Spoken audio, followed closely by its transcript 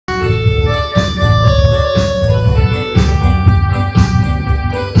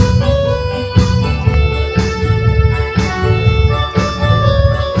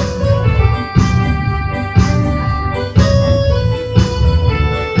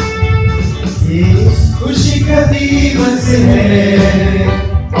का दिवस है,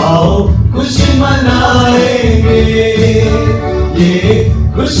 आओ खुशी मनाएंगे। ये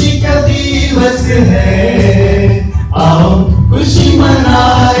खुशी का दिवस है, आओ खुशी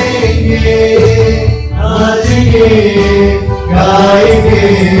मनाएंगे। नाचेंगे गाएंगे,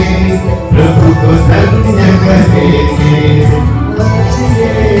 प्रभु को धन्य करेंगे।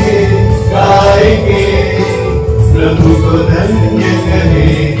 नाचेंगे गाएंगे, प्रभु को धन्य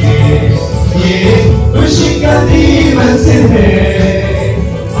करेंगे। ये खुशी का दिवस है,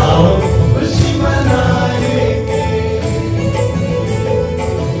 आओ खुशी मनाएंगे।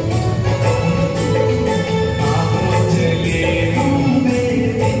 आओ चले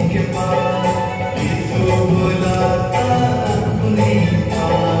मेरे के पास, यीशु बुलाता अपने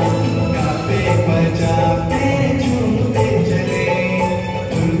पास। गाते बजाते झूमते चले,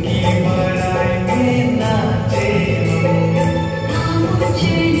 उनकी बड़ाई में नाचे। आओ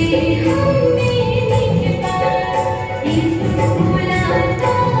चले मेरे के पास, यीशु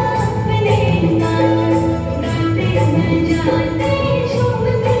बुलाता अपने पास। गाते बजाते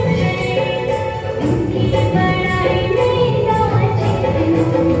झूमते चले, उनकी बड़ाई में नाचे।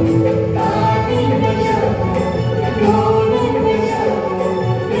 ताली बजाओ, ढोल बजाओ,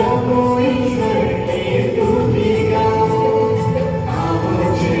 प्रभु ईश्वर की स्तुति गाओ। आओ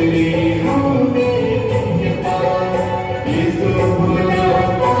चले मेरे के पास, यीशु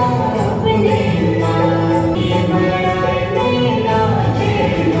बुलाता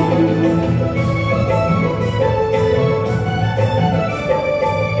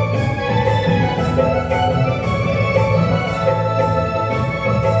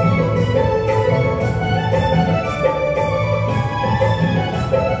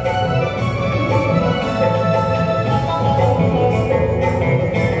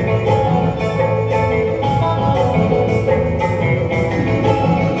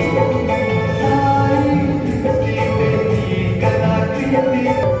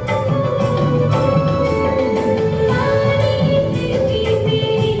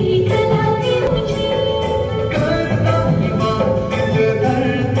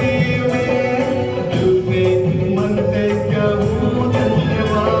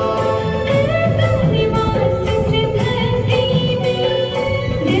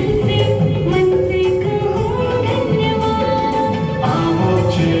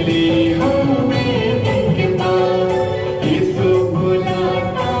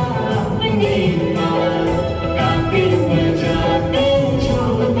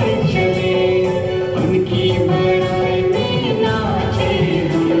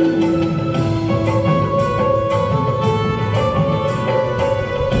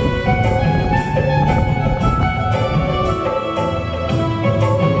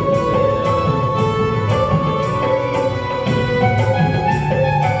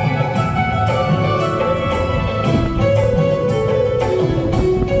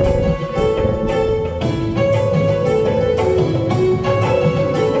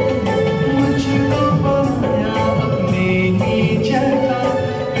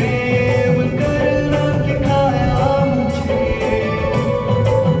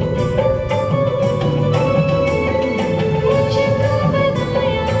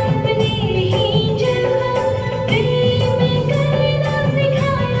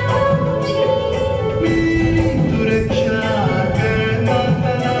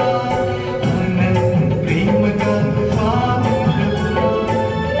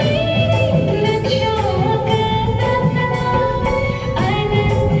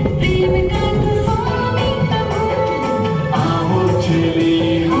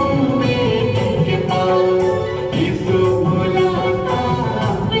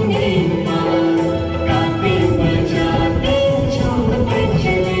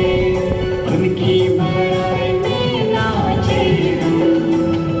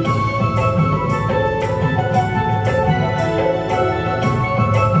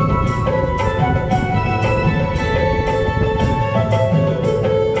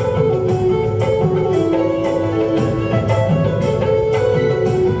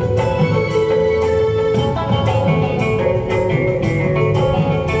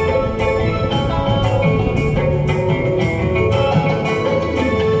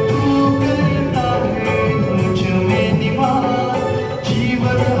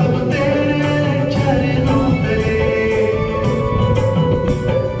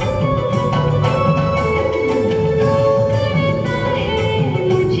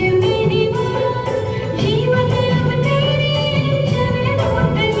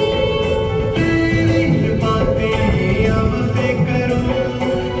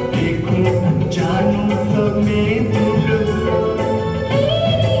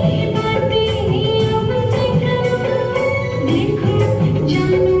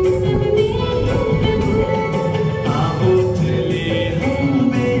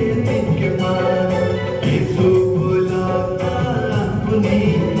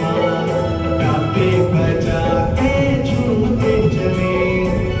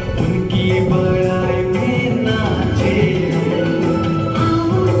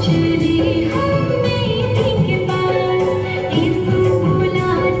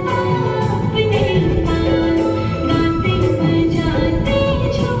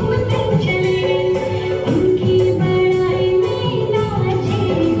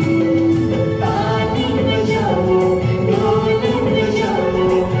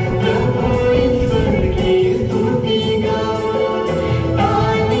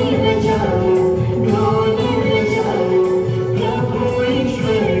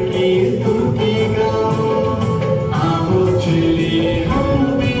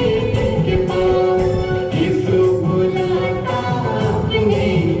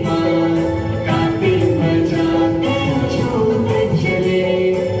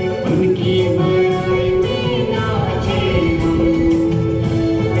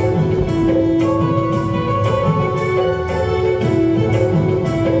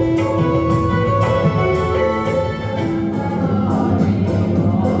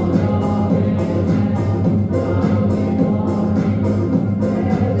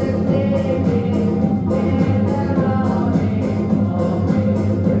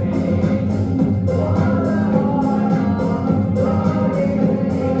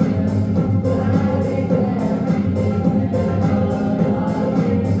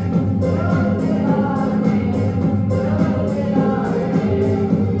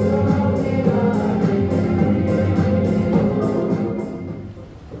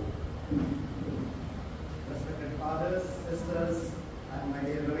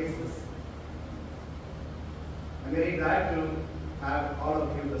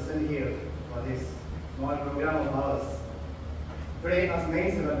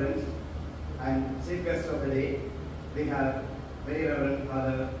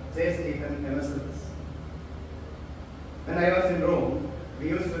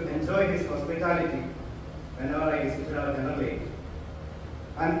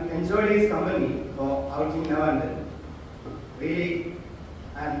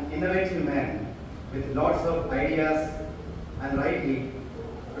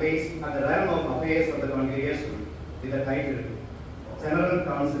General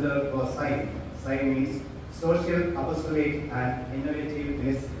Councillor for SIGN. SIGN means Social, Apostolate and Innovative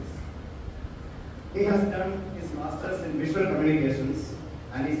Ministries. He has done his Masters in Visual Communications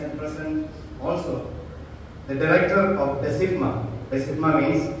and is at present also the Director of DESIFMA. DESIFMA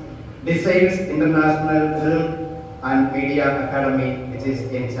means Designs International Film and Media Academy, which is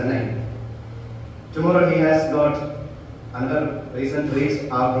in Chennai. Tomorrow he has got another recent reach,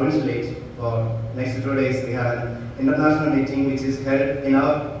 our provincial reach. For next 2 days we have an international meeting which is held in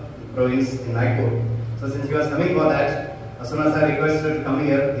our province in Nagpur. So since he was coming for that, as soon as I requested to come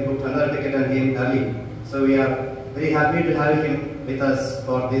here, he booked another ticket and came early. So we are very happy to have him with us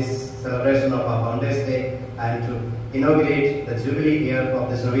for this celebration of our Founders Day and to inaugurate the Jubilee year of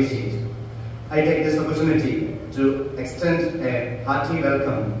this Novitiate. I take this opportunity to extend a hearty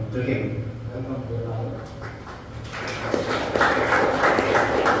welcome to him. Welcome to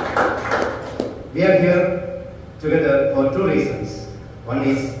We are here together for two reasons. One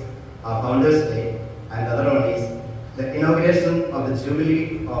is our Founders Day and the other one is the inauguration of the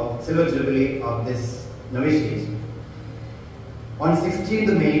Jubilee of Silver Jubilee of this Novitiate. On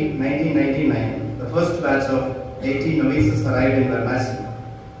 16th May 1999, the first batch of 80 novices arrived in Varanasi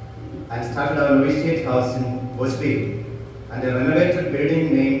and started our Novitiate house in Bhojpur, and a renovated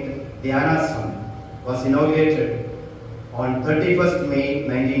building named Dhyanashram was inaugurated on 31st May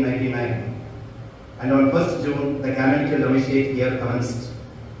 1999. And on 1st June, the canonical Novitiate year commenced.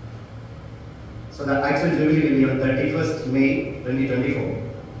 So the actual Jubilee will be on 31st May 2024.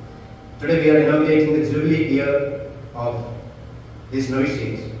 Today we are inaugurating the Jubilee year of this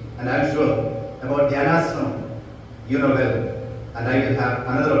Novitiate. And I am sure about Dhyanashram you know well. And I will have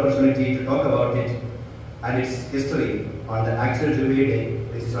another opportunity to talk about it and its history on the actual Jubilee day,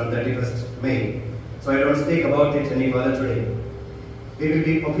 which is on 31st May. So I don't speak about it any further today. We will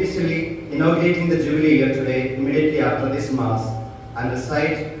be officially inaugurating the Jubilee year today, immediately after this Mass, and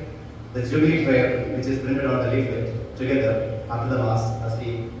recite the Jubilee prayer, which is printed on the leaflet, together after the Mass as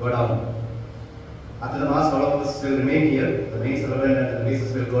we go down. After the Mass, all of us will remain here, the main celebrant and the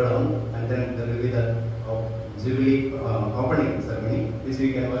novices will go down, and then there will be the Jubilee opening ceremony, which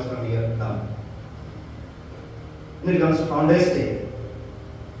we can watch from here down. When it comes to Founders Day,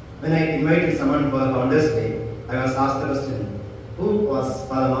 when I invited someone for the Founders Day, I was asked the question, who was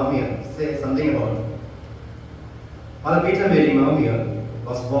Father Mamir? Say something about it. Father Peter Mary Mamir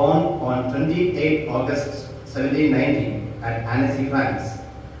was born on 28 August 1790 at Annecy, France,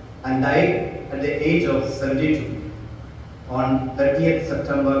 and died at the age of 72 on 30th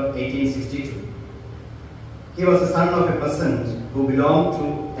September 1862. He was the son of a peasant who belonged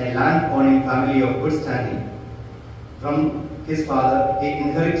to a land-owning family of good standing. From his father, he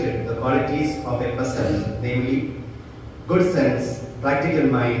inherited the qualities of a peasant, namely good sense, practical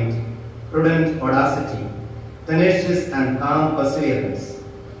mind, prudent audacity, tenacious and calm perseverance.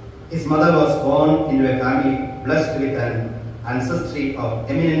 His mother was born into a family blessed with an ancestry of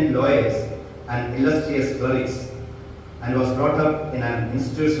eminent lawyers and illustrious clerics, and was brought up in an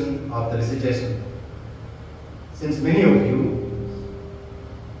institution of the visitation. Since many of you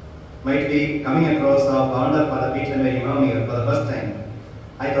might be coming across our founder, Father Peter Mary Mamir, for the first time,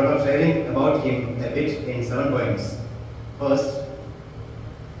 I thought of sharing about him a bit in 7 points. First,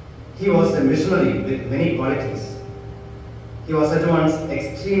 he was a missionary with many qualities. He was at once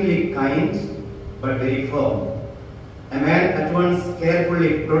extremely kind but very firm, a man at once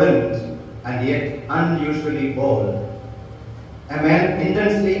carefully prudent and yet unusually bold, a man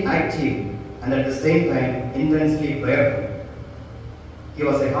intensely active and at the same time intensely prayerful. He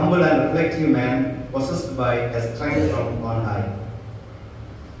was a humble and reflective man possessed by a strength from on high.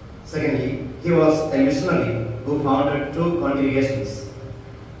 Secondly, he was a missionary who founded 2 congregations,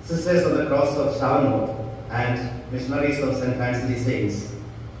 Sisters of the Cross of Shavanot and Missionaries of St. Francis de Sales.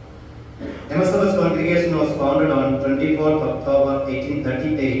 MSFS congregation was founded on 24th October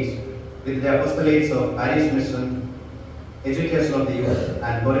 1838 with the apostolates of parish mission, education of the youth,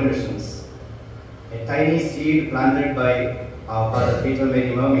 and foreign missions. A tiny seed planted by our Father Peter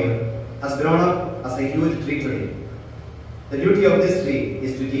Mary Mamir has grown up as a huge tree today. The duty of this tree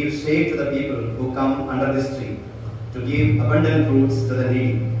is to give shade to the people who come under this tree, to give abundant fruits to the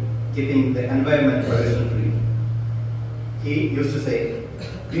needy, keeping the environment pollution-free. He used to say,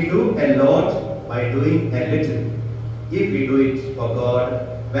 "We do a lot by doing a little, if we do it for God,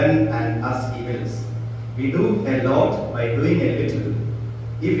 when and as He wills. We do a lot by doing a little,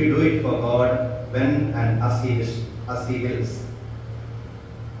 if we do it for God, when and as He wills."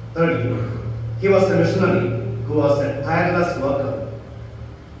 Thirdly, he was a missionary who was a tireless worker.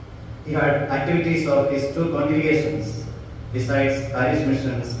 He had activities of his 2 congregations, besides parish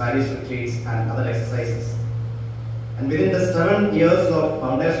missions, parish retreats, and other exercises. And within the 7 years of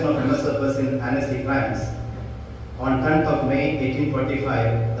foundation of MSFS in Annecy, France, on 10th of May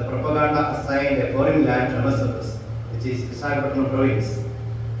 1845, the propaganda assigned a foreign land to MSFS, which is Visakhapatnam province.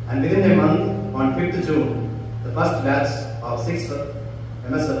 And within a month, on 5th June, the first batch of 6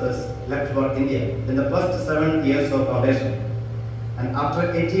 MSFS left for India in the first 7 years of foundation. And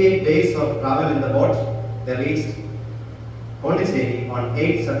after 88 days of travel in the boat, they reached Pondicherry on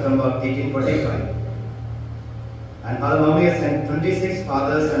 8 September 1845. And Father Mamir sent 26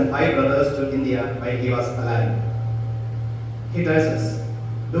 fathers and 5 brothers to India while he was alive. He tells us,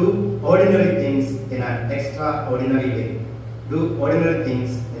 do ordinary things in an extraordinary way. Do ordinary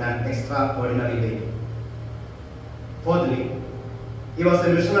things in an extraordinary way. Fourthly, he was a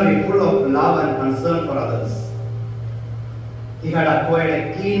missionary full of love and concern for others. He had acquired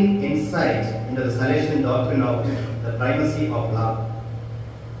a keen insight into the Salesian doctrine of the primacy of love.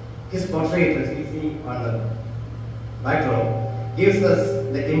 His portrait, as we see on the backdrop, gives us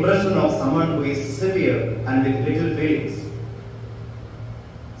the impression of someone who is severe and with little feelings.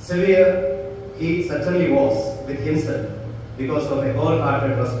 Severe he certainly was with himself because of a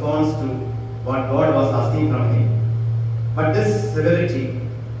wholehearted response to what God was asking from him. But this severity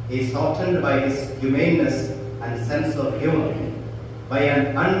is softened by his humaneness and sense of humor, by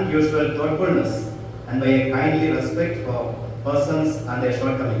an unusual thoughtfulness, and by a kindly respect for persons and their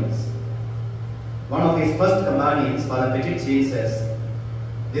shortcomings. One of his first companions, Father Petit, says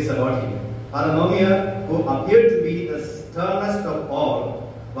this about him. Father Mamir, who appeared to be the sternest of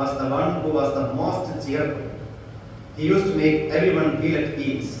all, was the one who was the most cheerful. He used to make everyone feel at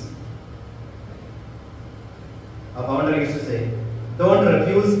ease. Our founder used to say, don't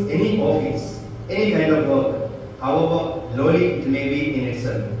refuse any office, any kind of work, however lowly it may be in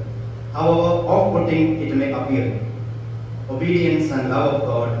itself, however off-putting it may appear. Obedience and love of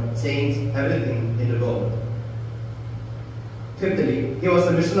God change everything in the world. Fifthly, he was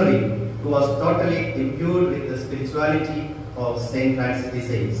a missionary who was totally imbued with the spirituality of St. Francis de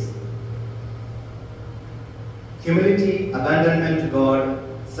Sales. Humility, abandonment to God,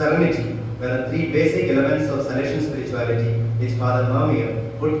 serenity were the 3 basic elements of Salesian spirituality which Father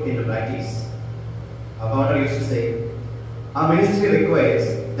Mamir put into practice. Our founder used to say, our ministry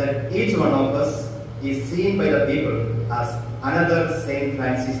requires that each one of us is seen by the people as another St.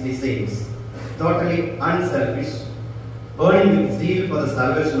 Francis de Sales, totally unselfish, burning with zeal for the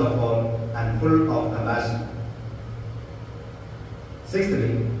salvation of all and full of compassion.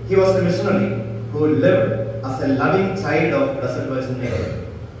 Sixthly, he was a missionary who lived as a loving child of Blessed Virgin Mary.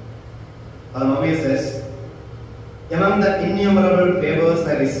 Our Mummy says, among the innumerable favors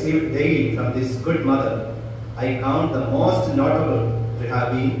I received daily from this good mother, I count the most notable to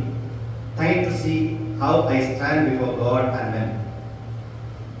have been trying to see how I stand before God and men.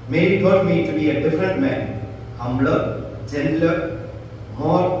 Mary taught me to be a different man, humbler, gentler,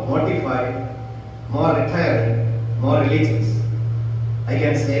 more mortified, more retiring, more religious. I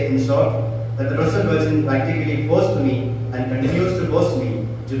can say, in short, that the Blessed Virgin practically forced me and continues to force me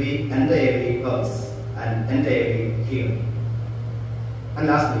to be entirely hers and entirely here. And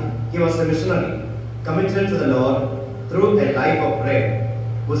lastly, he was a missionary, committed to the Lord through a life of prayer,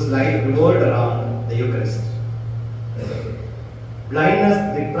 whose life revolved around the Eucharist. Blindness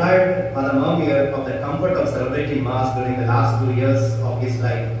deprived Father Mermier of the comfort of celebrating Mass during the last 2 years of his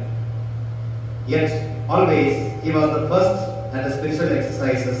life. Yet, always, he was the first at the spiritual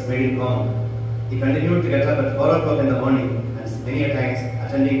exercises made in common. He continued to get up at 4 o'clock in the morning and many a times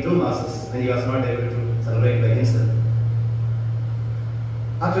attending 2 Masses when he was not able to celebrate by himself.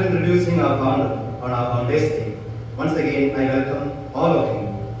 After introducing our founder on our Foundation Day, once again I welcome all of you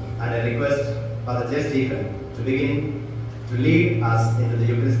and I request Father J. Stephen to begin to lead us into the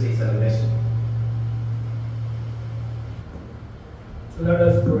Eucharistic celebration. Let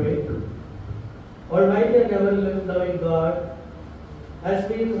us pray. Almighty and ever-loving God, as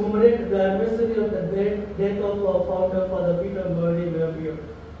we commemorate the anniversary of the death of our founder, Father Peter Murray Mermier,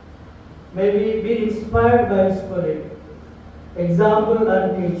 may we be inspired by His Spirit, example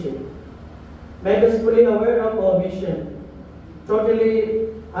and teaching. Make us fully aware of our mission, totally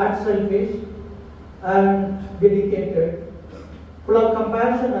unselfish and dedicated, full of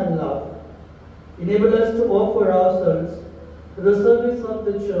compassion and love. Enable us to offer ourselves to the service of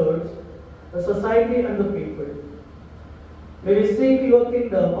the Church, the society and the people. May we seek your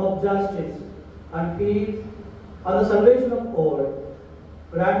kingdom of justice and peace and the salvation of all.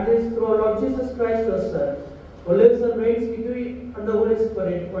 Grant this through our Lord Jesus Christ, your Son, who lives and reigns with you and the Holy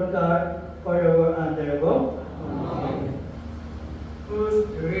Spirit, one God, forever and ever. Amen. First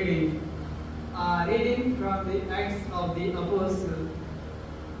reading. Reading from the Acts of the Apostles,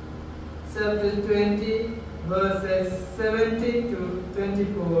 chapter 20, verses 17 to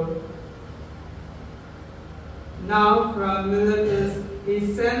 24. Now from Miletus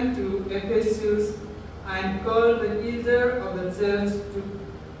he sent to Ephesus and called the elder of the church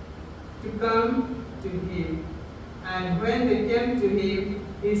to come to him. And when they came to him,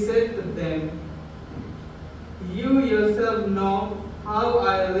 he said to them, You yourself know how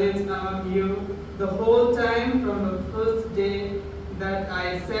I lived among you the whole time from the first day that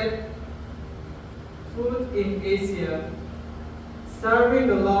I set foot in Asia, serving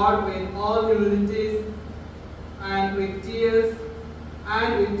the Lord with all humility and with tears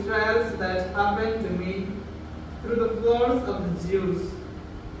and with trials that happened to me through the flaws of the Jews.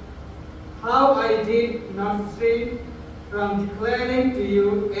 How I did not shrink from declaring to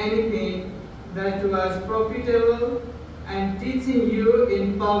you anything that was profitable and teaching you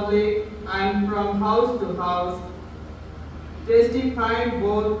in public and from house to house, testifying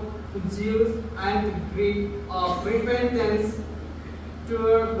both to Jews and to Greeks of repentance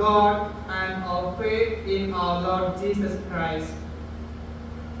toward God and of faith in our Lord Jesus Christ.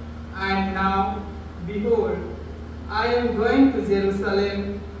 And now, behold, I am going to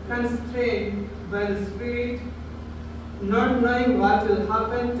Jerusalem, constrained by the Spirit, not knowing what will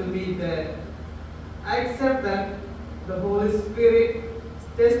happen to me there, except that the Holy Spirit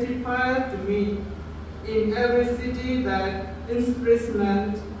testifies to me in every city that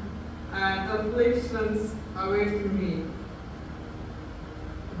imprisonment and afflictions await me.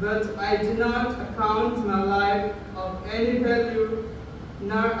 But I do not account my life of any value,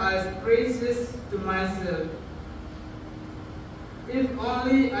 nor as precious to myself, if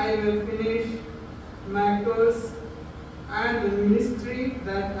only I may finish my course and the ministry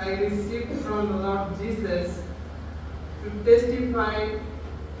that I received from the Lord Jesus, to testify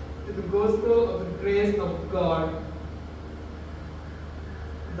to the gospel of the grace of God.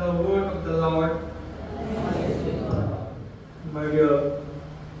 The word of the Lord. My dear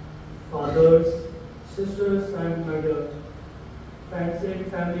fathers, sisters, and my dear friends and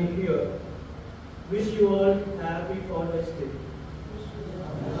family here, wish you all happy Father's Day.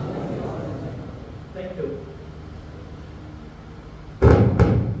 Thank you.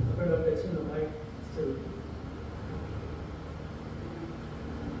 Afraid of touching the mic still.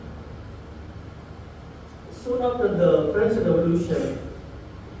 Soon after the French Revolution,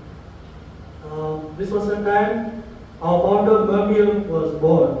 this was the time our founder Mermier was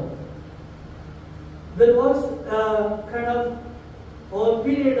born. There was a kind of or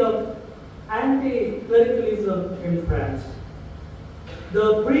period of anti-clericalism in France.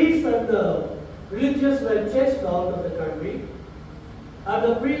 The priests and the religious were chased out of the country, and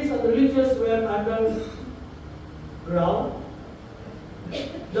the priests and the religious were underground.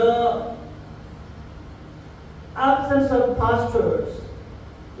 The absence of pastors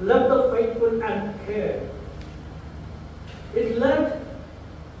left the faithful uncared. It led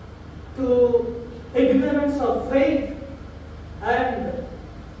to ignorance of faith and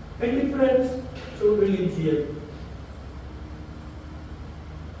indifference to religion.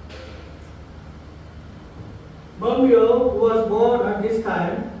 Mamio was born at this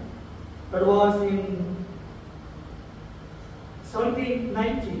time, that was in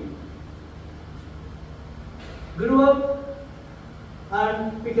 1790. Grew up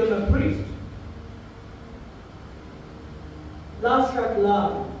and became a priest. La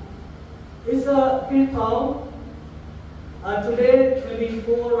Châtelet is a hill town. Today, maybe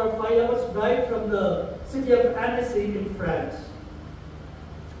 4 or 5 hours drive from the city of Varanasi in France.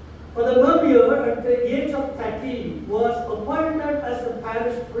 Father Mermier, at the age of 30, was appointed as the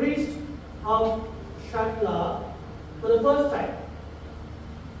parish priest of Châtelet for the first time.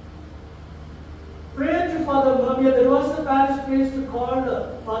 Prior to Father Mermier, there was a parish priest called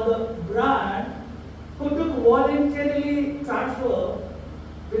Father Brand, who took voluntarily transfer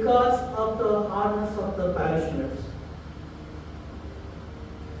because of the hardness of the parishioners.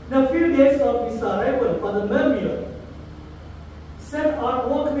 In a few days of his arrival, Father Mermier set on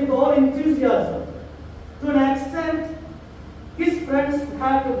work with all enthusiasm. To an extent, his friends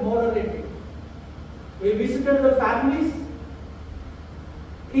had to moderate him. He visited the families.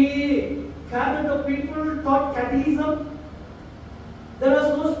 He gathered the people, taught catechism. There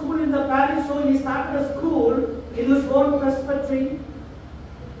was no school in the parish, so he started a school in his own presbytery.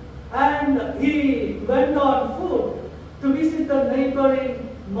 And he went on foot to visit the neighboring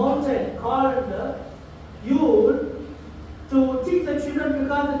mountain called Yule to teach the children,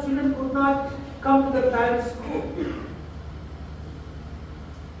 because the children could not come to the parish school.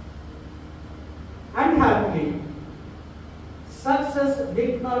 Unhappily, success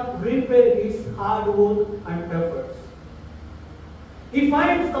did not repay his hard work and efforts. He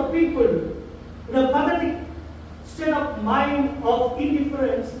finds the people in a pathetic state of mind of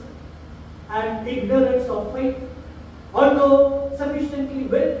indifference and ignorance of faith, although sufficiently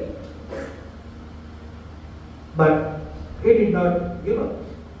wealthy. But he did not give up.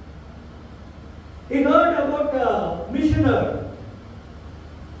 He heard about a missionary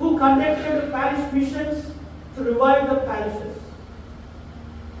who conducted parish missions to revive the parishes.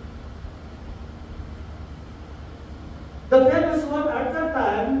 The famous one at that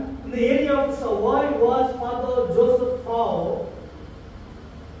time in the area of Savoy was Father Joseph Fau,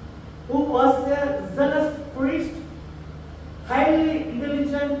 who was a zealous priest, highly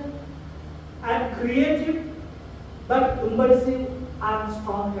intelligent and creative, but impulsive and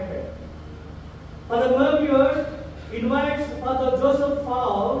strong-headed. Father Mermier invites Father Joseph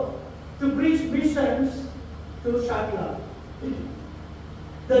Fau to preach missions to Châtelet.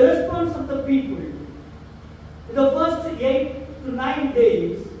 The response of the people in the first 8 to 9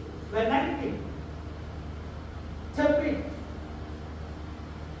 days were negative, tepid,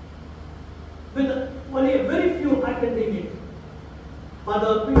 with only a very few attending it.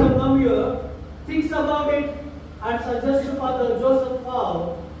 Father Peter Mermier thinks about it and suggests to Father Joseph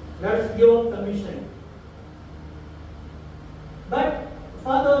Fau, let us give up the mission. But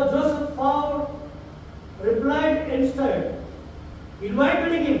Father Joseph Fau replied instead,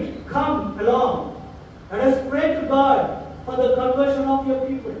 inviting him, come along. Let us pray to God for the conversion of your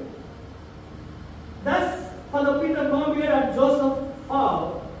people. Thus, Father Peter Mermier and Joseph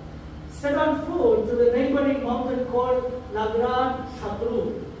Fau set on foot to the neighboring mountain called La Grande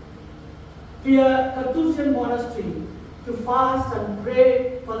Château, to a Carthusian monastery, to fast and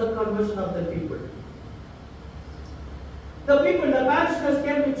pray for the conversion of the people. The people, the parishioners,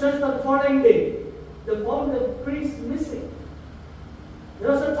 came to church the following day. They found the priest missing.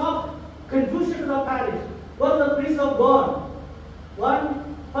 There was a talk, confusion in the parish. Where the priests have gone?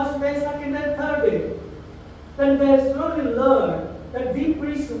 First day, second day, third day. Then they slowly learned that the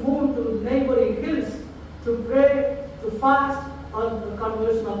priests moved to neighboring hills to pray, to fast for the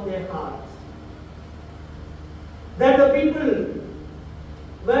conversion of their hearts. Then the people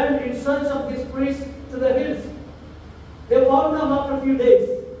went in search of these priests to the hills. They found them after a few days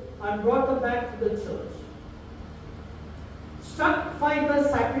and brought them back to the church. Struck by the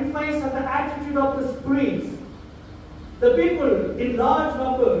sacrifice and the attitude of this priest, the people in large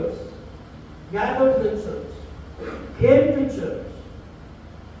numbers gathered to the church, came to church.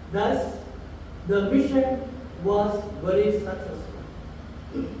 Thus, the mission was very successful.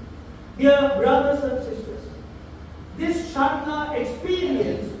 Dear brothers and sisters, this Shatla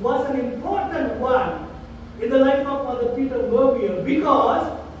experience was an important one in the life of Father Peter Vermeer,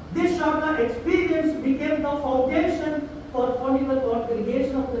 because this Shatla experience became the foundation for founding the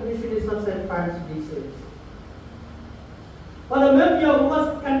congregation of the missionaries of St. Francis de Sales. Father Vermeer, who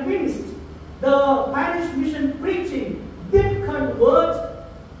was convinced the parish mission preaching did convert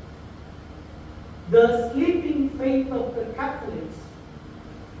the sleeping faith of the Catholics,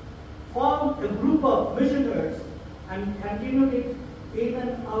 formed a group of missionaries and continued it in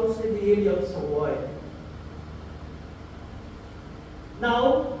and outside the area of Savoy.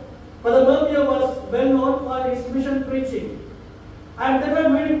 Now, Father Vermeer was well known for his mission preaching, and there were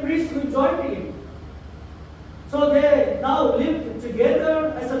many priests who joined him. So they now lived together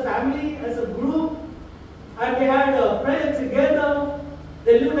as a family, as a group, and they had a prayer together.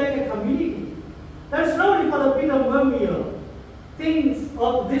 They lived like a community. Then slowly Father Peter Vermeer thinks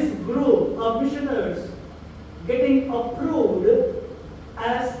of this group of missionaries getting approved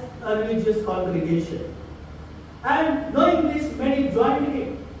as a religious congregation. And knowing this, many joined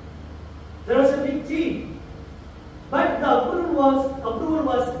him. There was a big team. But the approval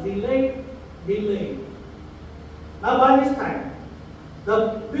was delayed. Now by this time,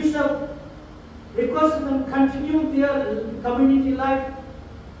 the bishop requested them to continue their community life,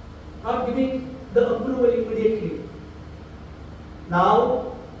 not giving the approval immediately.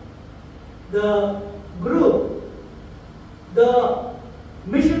 Now, the group, the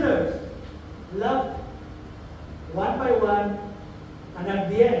missionaries left one by one, and at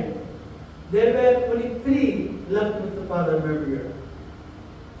the end, there were only 3 left with the Father Vermeer.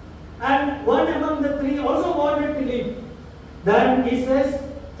 And one among the 3 also wanted to leave. Then he says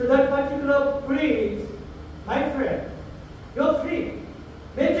to that particular priest, my friend, you're free.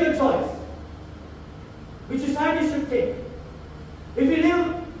 Make your choice. Which side you should take. If you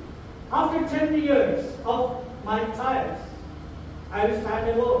live after 10 years of my trials, I will stand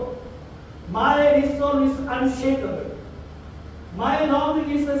alone. My resolve is unshakable. My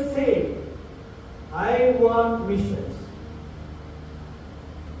longing is the same. I want missions.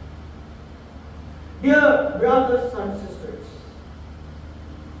 Dear brothers and sisters,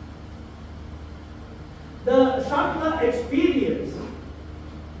 the Shatla experience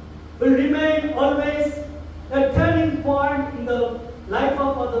will remain always a turning point in the life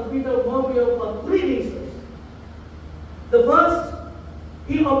of Father Peter Vermeer for 3 reasons. The first,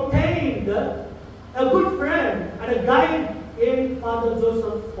 he obtained a good friend and a guide in Father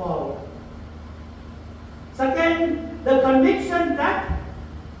Joseph Fowler. Second, the conviction that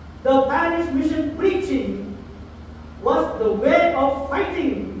the parish mission preaching was the way of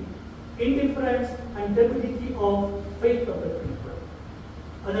fighting indifference and debility of faith of the people.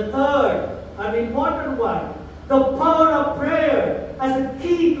 And the third, an important one, the power of prayer as a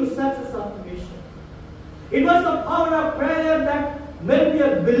key to success of the mission. It was the power of prayer that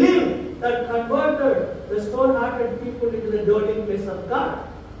Vermeer believed that converted the stone-hearted people into the dwelling place of God.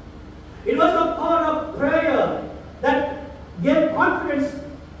 It was the power of prayer that gave confidence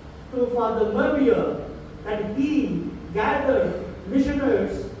to Father Vermeer that he gathered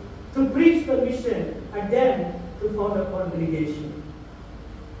missionaries to preach the mission and then to found a congregation.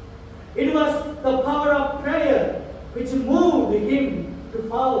 It was the power of prayer which moved him to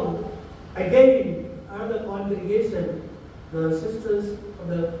found again another congregation, the Sisters of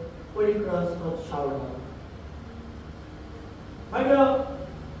the Holy Cross of Shawarma. My dear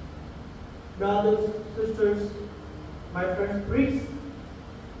brothers, sisters, my friends, priests,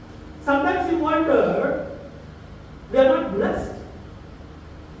 sometimes you wonder, we are not blessed.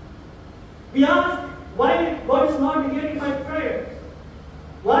 We ask why God is not hearing my prayers,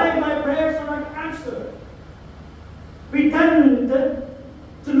 why my prayers are not answered. We tend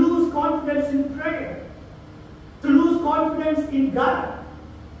to lose confidence in prayer, to lose confidence in God.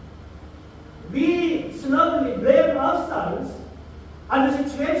 We slowly blame ourselves and the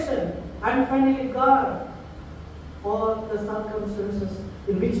situation and finally God for the circumstances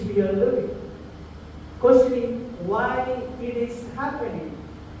in which we are living, questioning why it is happening,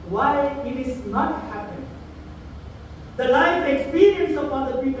 why it is not happening. The life experience of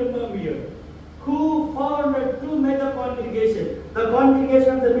Father Peter Vermeer, who founded 2 major congregations, the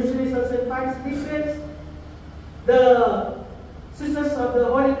congregation of the missionaries of St. Francis de Sales, the Sisters of the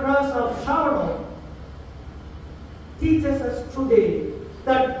Holy Cross of Shawarma, teaches us today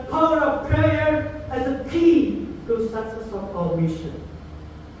that power of prayer as a key to success of our mission.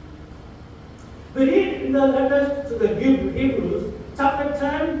 We read in the letters to the Hebrews, chapter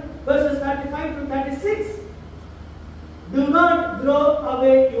 10, verses 35 to 36. Do not throw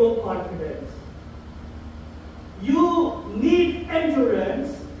away your confidence. You need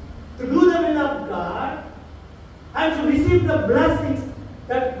endurance to do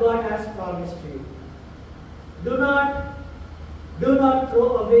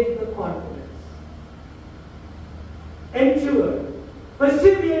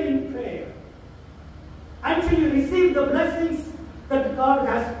receive the blessings that God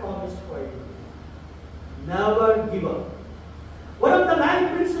has promised for you. Never give up. One of the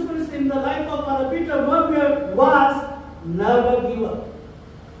life principles in the life of Father Peter Murphy was never give up.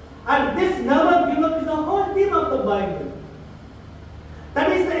 And this never give up is the whole theme of the Bible.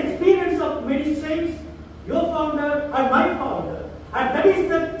 That is the experience of many saints, your founder and my founder. And that is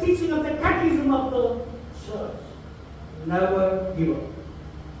the teaching of the catechism of the church. Never give up.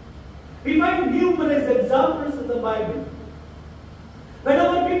 We find numerous examples in the Bible.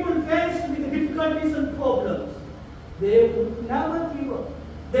 Whenever people faced with difficulties and problems, they would never give up.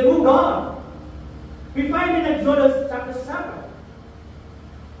 They moved on. We find in Exodus chapter 7.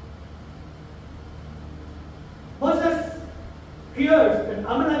 Moses hears that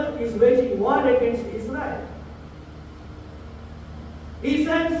Amalek is waging war against Israel. He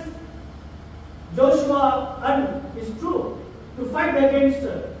sends Joshua and his troop to fight against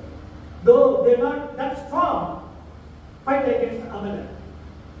her. Though they're not that strong, fight against Amalek.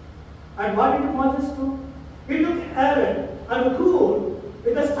 And what did Moses do? He took Aaron and Hur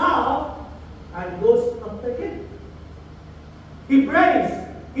with a staff and goes up the hill. He prays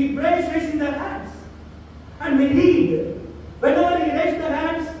raising the hands. And we read, whenever he raised the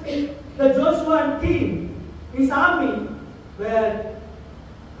hands, the Joshua and team, his army, were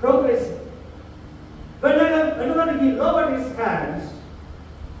progressing. Whenever he lowered his hands,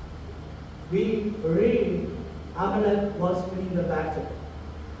 we read Amalek was winning the battle.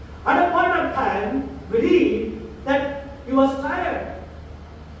 At a point of time, we read that he was tired.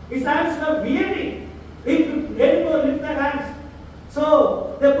 His hands were weary. He could anymore lift the hands.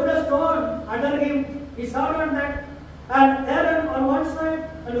 So they put a stone under him. He sat on that. And Aaron on one side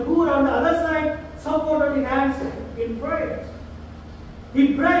and Hur on the other side supported his hands in prayer.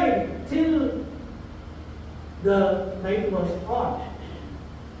 He prayed till the night was on.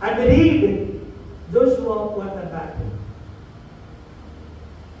 And we read Joshua won the battle.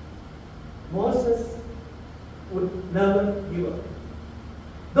 Moses would never give up.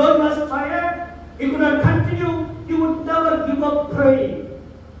 Though he was tired, he could not continue, he would never give up praying.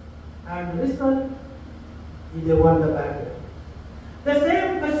 And the result, he won the battle. The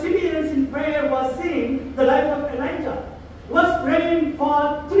same perseverance in prayer was seen in the life of Elijah. He was praying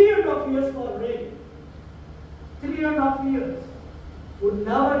for 3.5 years for rain. 3.5 years. Would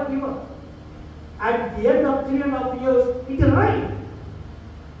never give up. At the end of 3.5 years, it rained.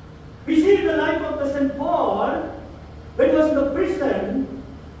 We see the life of the St. Paul, when he was in the prison,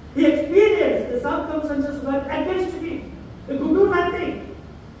 he experienced the circumstances were against him. He could do nothing.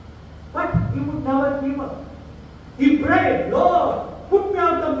 But he would never give up. He prayed, Lord, put me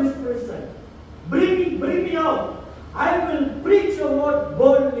out of this prison. Bring me out. I will preach your word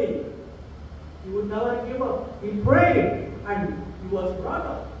boldly. He would never give up. He prayed and he was brought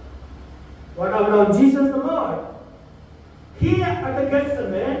up. What about Jesus the Lord? Here at the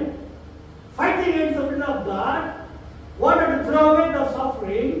Gethsemane, fighting against the will of God, wanted to throw away the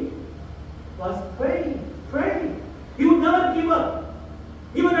suffering, was praying. He would never give up.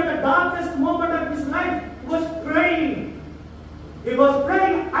 Even at the darkest moment of his life, he was praying. He was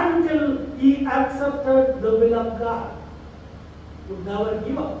praying until he accepted the will of God. He would never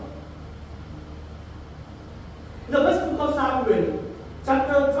give up. In the first book of Samuel,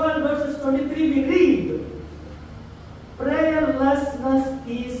 chapter 12, verses 23, we read, prayerlessness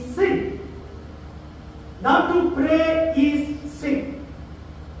is sin. Not to pray is sin.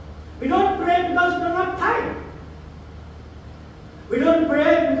 We don't pray because we don't have time. We don't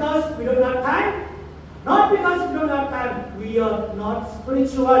pray because we don't have time. Not because we don't have time. We are not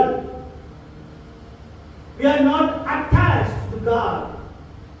spiritual. We are not attached to God.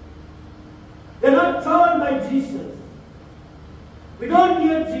 We are not drawn by Jesus. We don't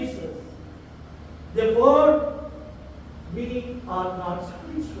hear Jesus. Therefore, we are not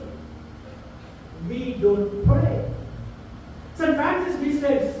spiritual. We don't pray. St. Francis, he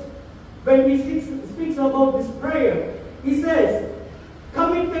says, when he speaks about this prayer, he says,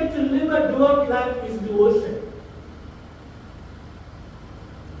 committed to live a devout life is devotion.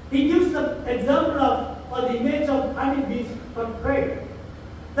 He gives the example of, or the image of honeybees for prayer.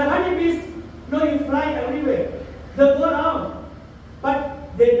 The honeybees, you fly everywhere. They go around,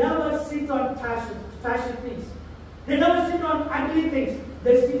 but they never sit on trashy things. They never sit on ugly things.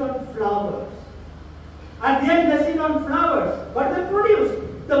 They sit on flowers. At the end, they sit on flowers. What they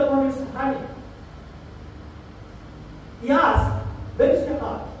produce? They produce honey. He asks, where is your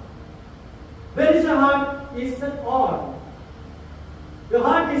heart? Where is your heart is set on? Your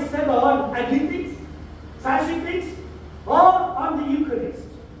heart is set on ugly things, trashy things, or on the Eucharist.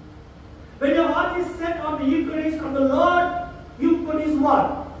 When your heart is set on the Eucharist, on the Lord, you produce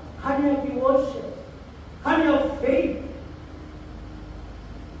what? Honey of devotion. and your faith.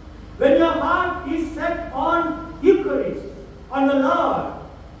 When your heart is set on Eucharist, on the Lord,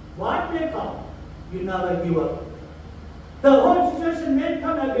 what may come, you never give up. The whole situation may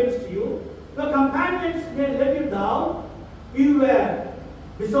come against you. Your companions may let you down. You were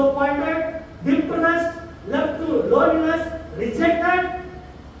disappointed, depressed, left to loneliness, rejected.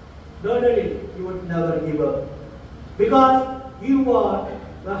 Don't worry, you would never give up. Because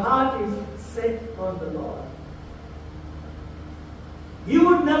the heart is set on the Lord. You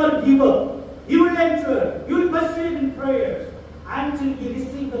would never give up. You will endure. You will persevere in prayers until you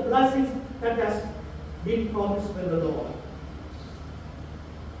receive the blessings that has been promised by the Lord.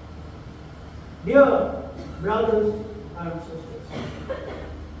 Dear brothers and sisters,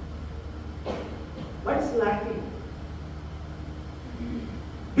 what is lacking?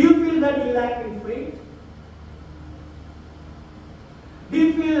 Do you feel that you lack in faith? Do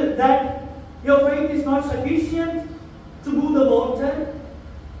you feel that your faith is not sufficient to move the mountain?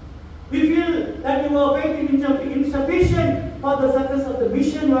 Do you feel that your faith is insufficient for the success of the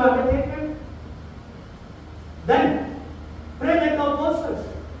mission you have undertaken? Then pray like the apostles.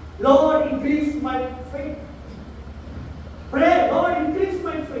 Lord, increase my faith. Pray, Lord, increase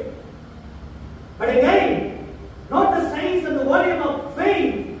my faith. But again, not the size and the volume of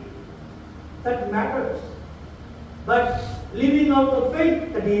faith that matters, but living out the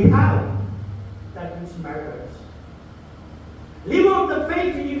faith that you have, that which matters. Live out the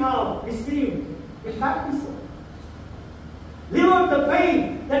faith you have received in baptism. Live out the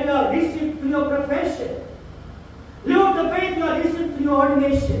faith that you have received through your profession. Live out the faith you have received through your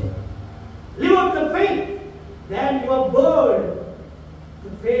ordination. Live out the faith that you are bold to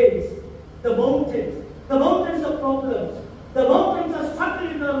face the mountains of problems, the mountains of struggle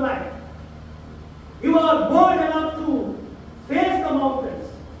in your life. You are bold enough to face the mountains,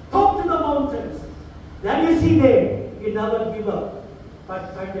 talk to the mountains. Then you see there, you never give up,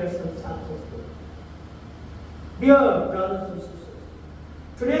 but find yourself successful. Dear brothers and sisters,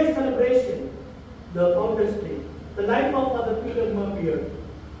 today's celebration, the Founders' Day, the life of Father Peter Murphy,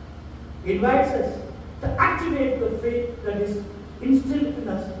 invites us to activate the faith that is instilled in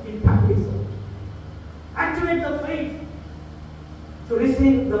us in baptism. Activate the faith to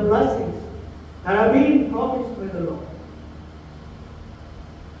receive the blessings that are being promised by the Lord.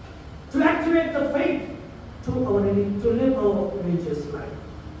 To activate the faith to live our religious life.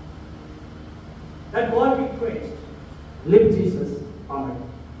 That God be praised. Live Jesus. Amen.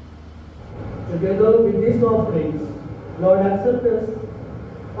 Together with these offerings, Lord, accept us,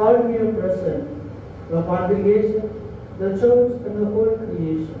 all here present, the congregation, the church, and the whole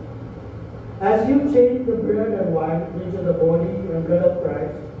creation. As you change the bread and wine into the body and blood of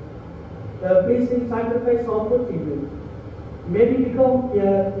Christ, the pleasing sacrifice offered to you, may we become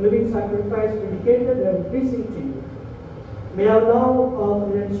a living sacrifice dedicated and pleasing to you. May our love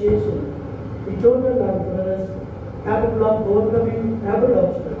of renunciation be total and generous, capable of overcoming every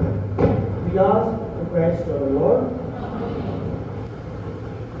obstacle. We ask to Christ our Lord.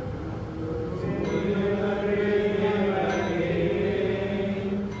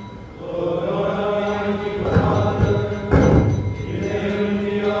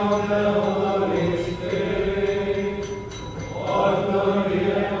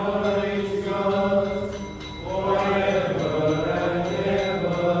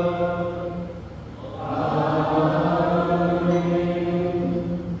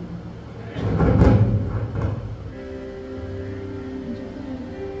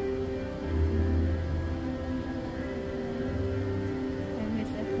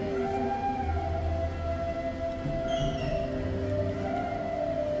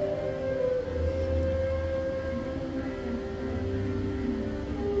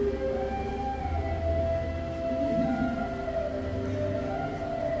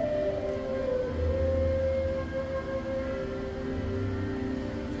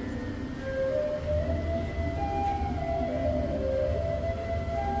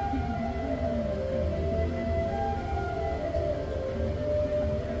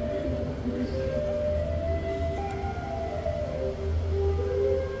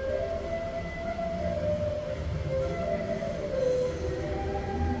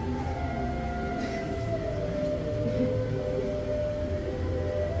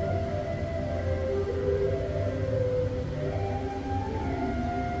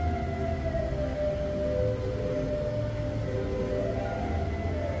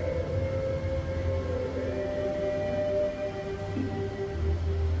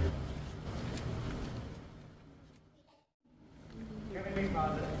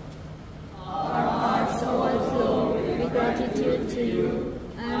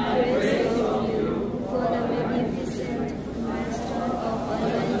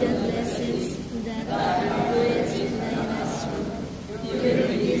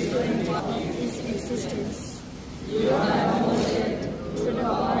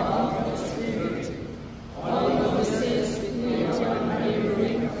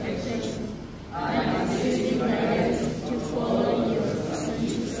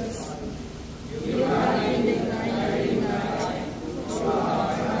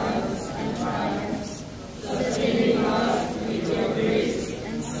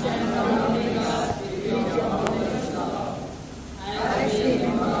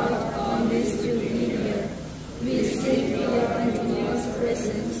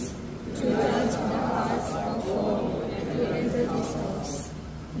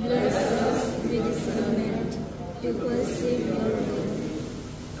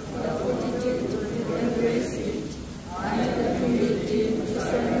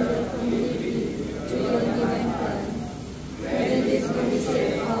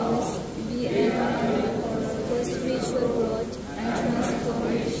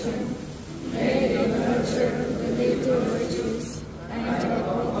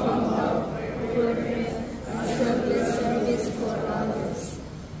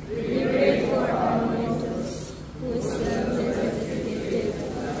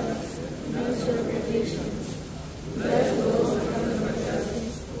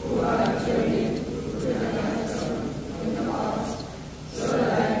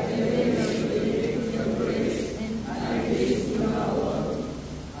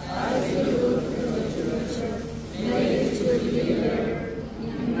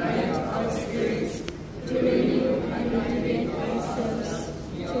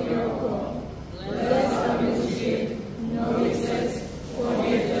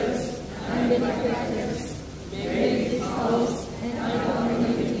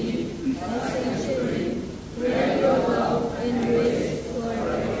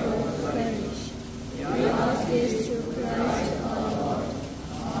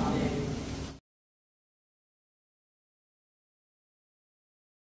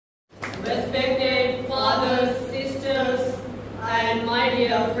 respected fathers, sisters, and my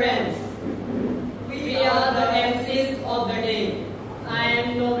dear friends. We are the MCs of the day. I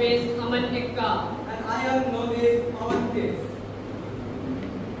am Novice Aman Ekka. And I am Novice Aman Kes.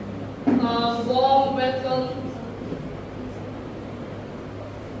 A warm welcome.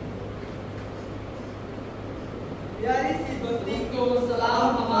 प्यारी सी दोस्ती को सलाम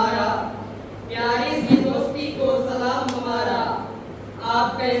हमारा, प्यारी सी दोस्ती को सलाम हमारा।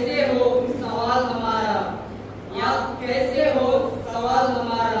 आप कैसे हो सवाल हमारा, याद कैसे हो सवाल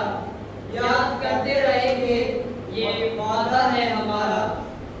हमारा। याद करते रहेंगे ये वादा है हमारा।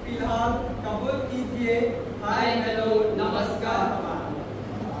 फिलहाल कबूल कीजिए हाय हेलो नमस्कार हमारा।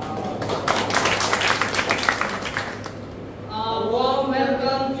 A warm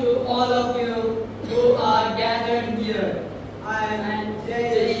welcome to all of you who are gathered here. And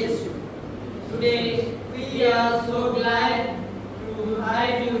today we are so glad to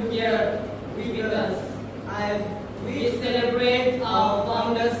have you here with us as we celebrate our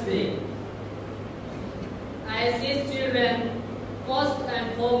Founders Day. As his children, first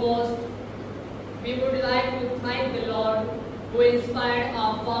and foremost, we would like to thank the Lord who inspired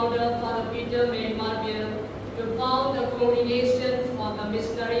our founder, Father Peter Marbier, to found the congregations of the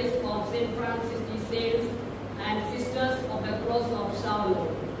missionaries of St. Francis de Sales and Sisters of the Cross of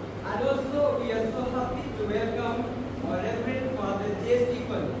Charlotte. And also we are so happy to welcome our Reverend Father J.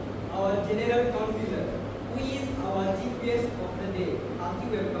 Stephen, our General Councillor, who is our chief guest of the day. Hearty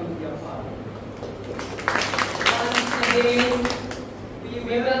welcome, dear Father. Once again, we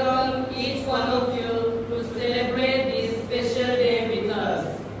welcome each one of you to celebrate this special day with us.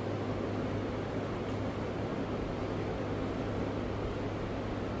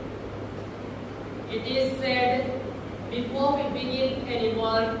 It is said, before we begin any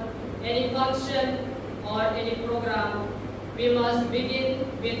work, any function, or any program, we must begin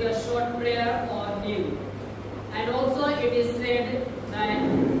with a short prayer or hymn. And also it is said that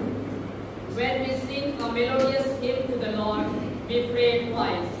when we sing a melodious hymn to the Lord, we pray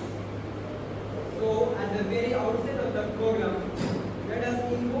twice. So, at the very outset of the program, let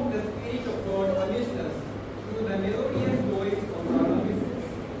us invoke the Spirit of God amidst us through the melodious voice of our novices.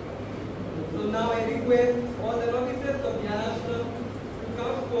 So now I request all the novices of Dhyanashram to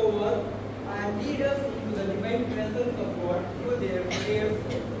come forward and lead us into the divine presence of God through their prayers.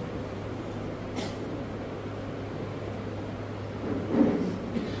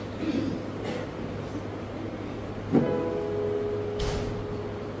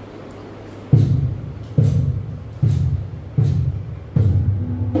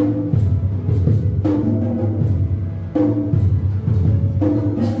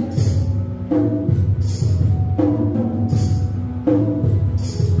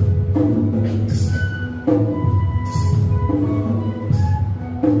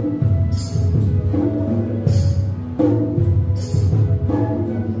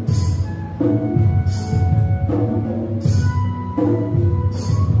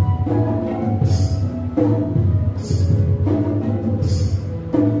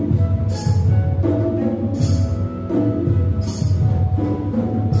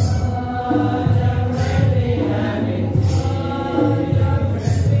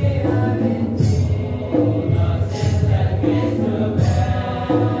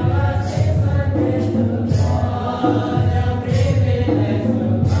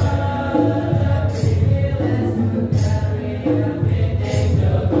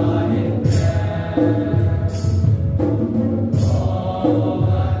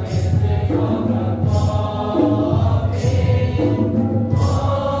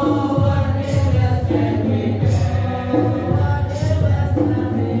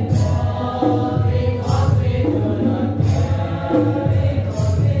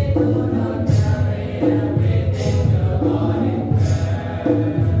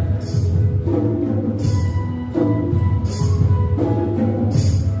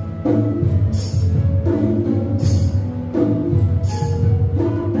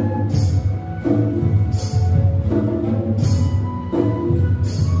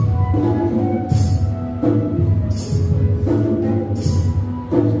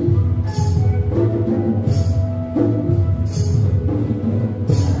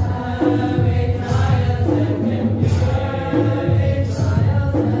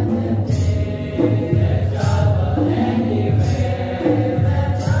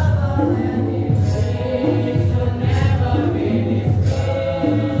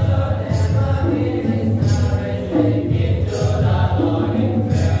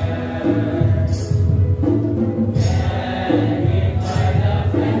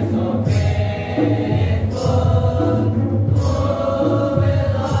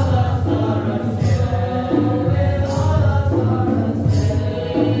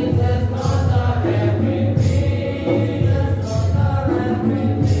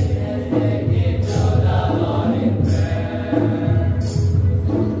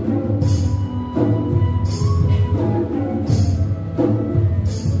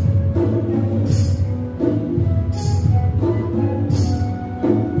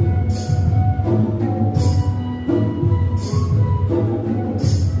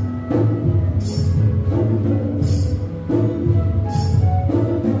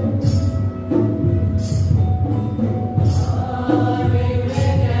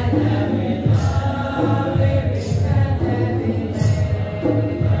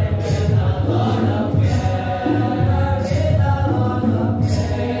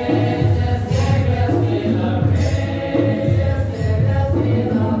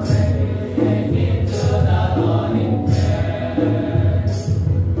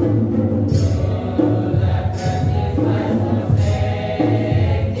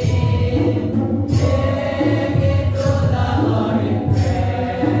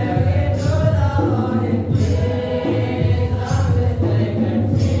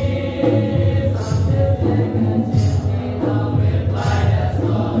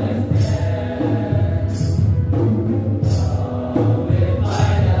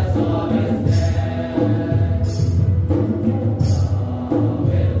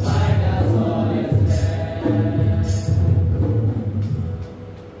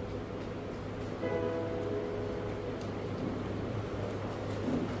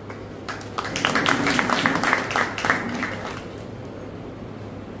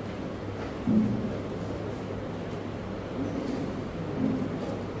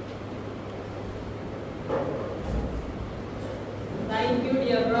 Thank you,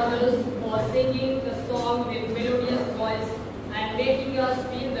 dear brothers, for singing the song with melodious voice and making us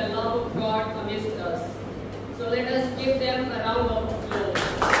feel the love of God amidst us. So let us give them a round of applause.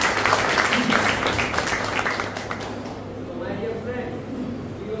 So my dear friends,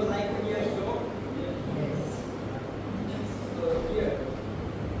 do you like to hear a show? Yes. So here,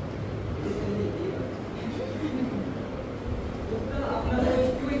 listen to me. कुत्ता अपना पूंछ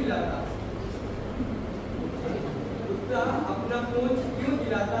क्यों हिलाता? कुत्ता अपना पूंछ क्यों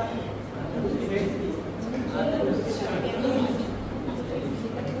हिलाता?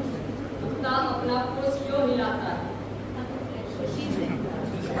 कुत्ता अपना पूंछ क्यों हिलाता है?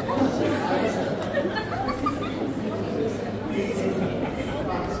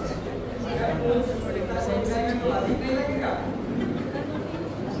 अगर पूंछ कुत्ता को हिलाएगा तो अधिक नहीं लगेगा?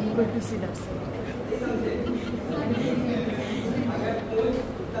 नहीं समझे? अगर पूंछ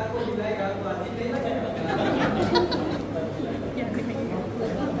कुत्ता को हिलाएगा तो अधिक नहीं लगेगा?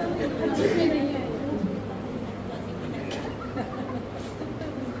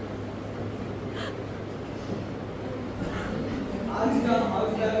 आज का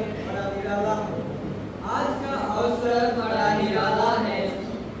अवसर बड़ा निराला है। आज का अवसर बड़ा निराला है।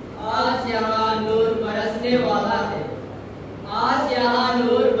 आज यहाँ नूर बरसने वाला है। आज यहाँ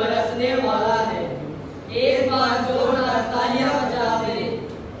नूर बरसने वाला है। एक बार जोरदार तालियां बजा दे।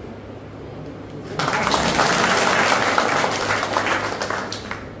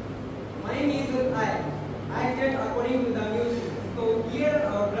 My niece and I acted according to the music. So here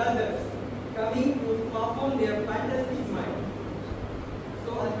our brothers coming to perform their fantastic smile.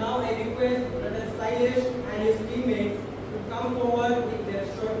 So now I request Brother Silesh and his teammates to come forward with their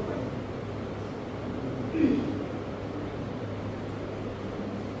short point.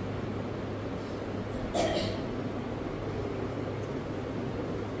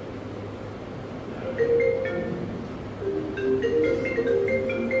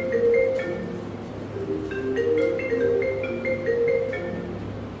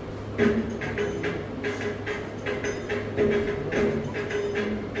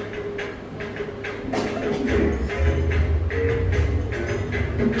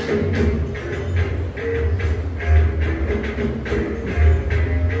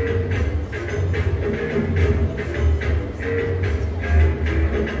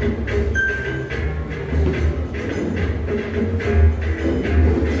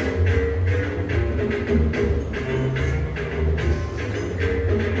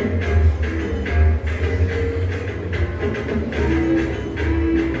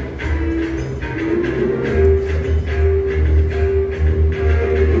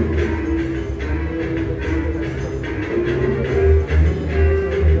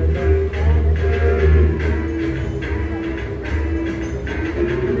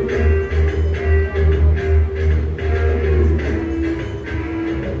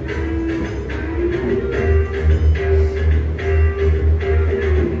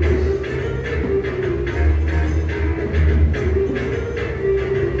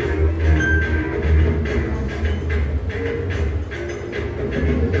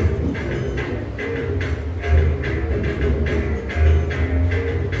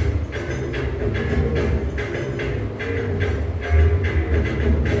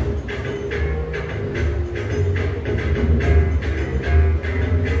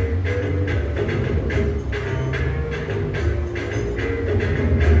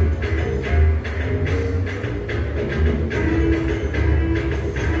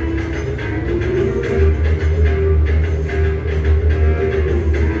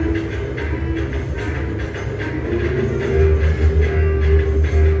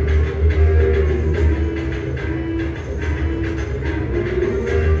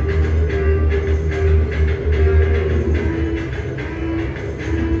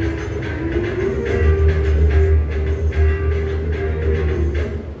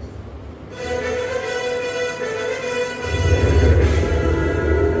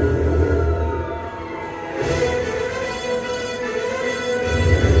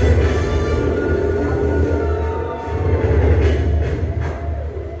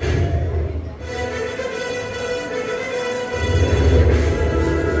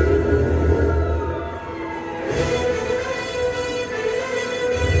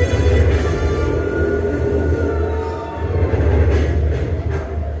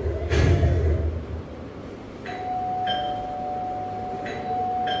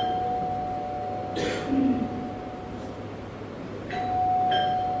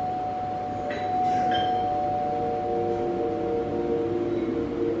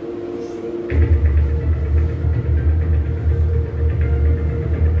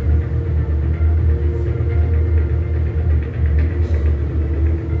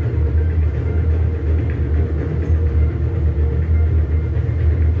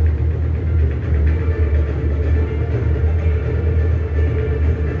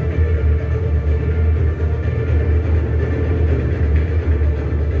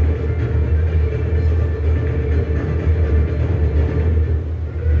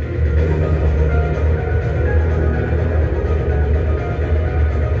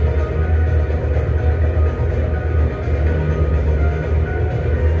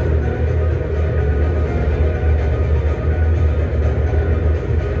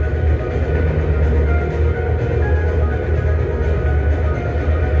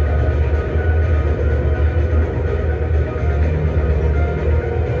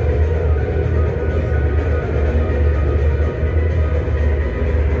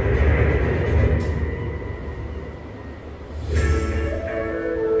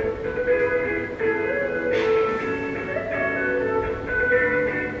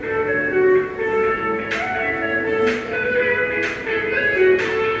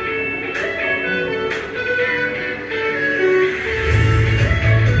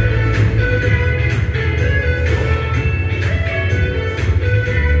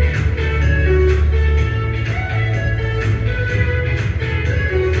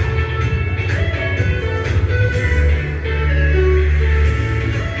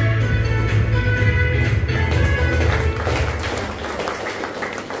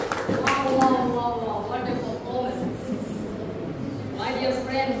 dear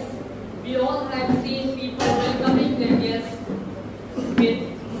friends, we all have seen people welcoming their guests with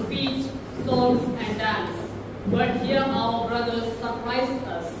speech, songs, and dance. But here our brothers surprised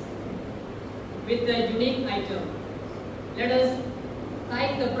us with a unique item. Let us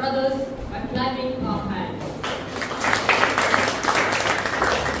thank the brothers by clapping our hands.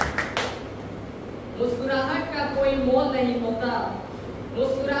 मुस्कुराहट का कोई मोल नहीं होता,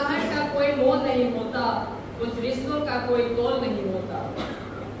 मुस्कुराहट का कोई मोल नहीं होता, कुछ रिश्तों का कोई तोल नहीं होता।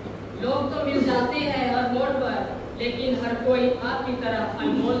 लोग तो मिल जाते हैं हर मोड़ पर, लेकिन हर कोई आपकी तरह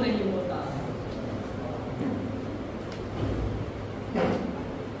अनमोल नहीं होता।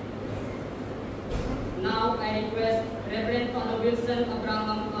 Now I request Reverend Father Wilson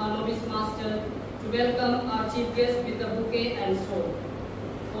Abraham, our novice master, to welcome our chief guest with a bouquet and sword,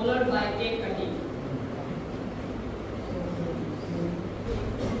 followed by cake cutting.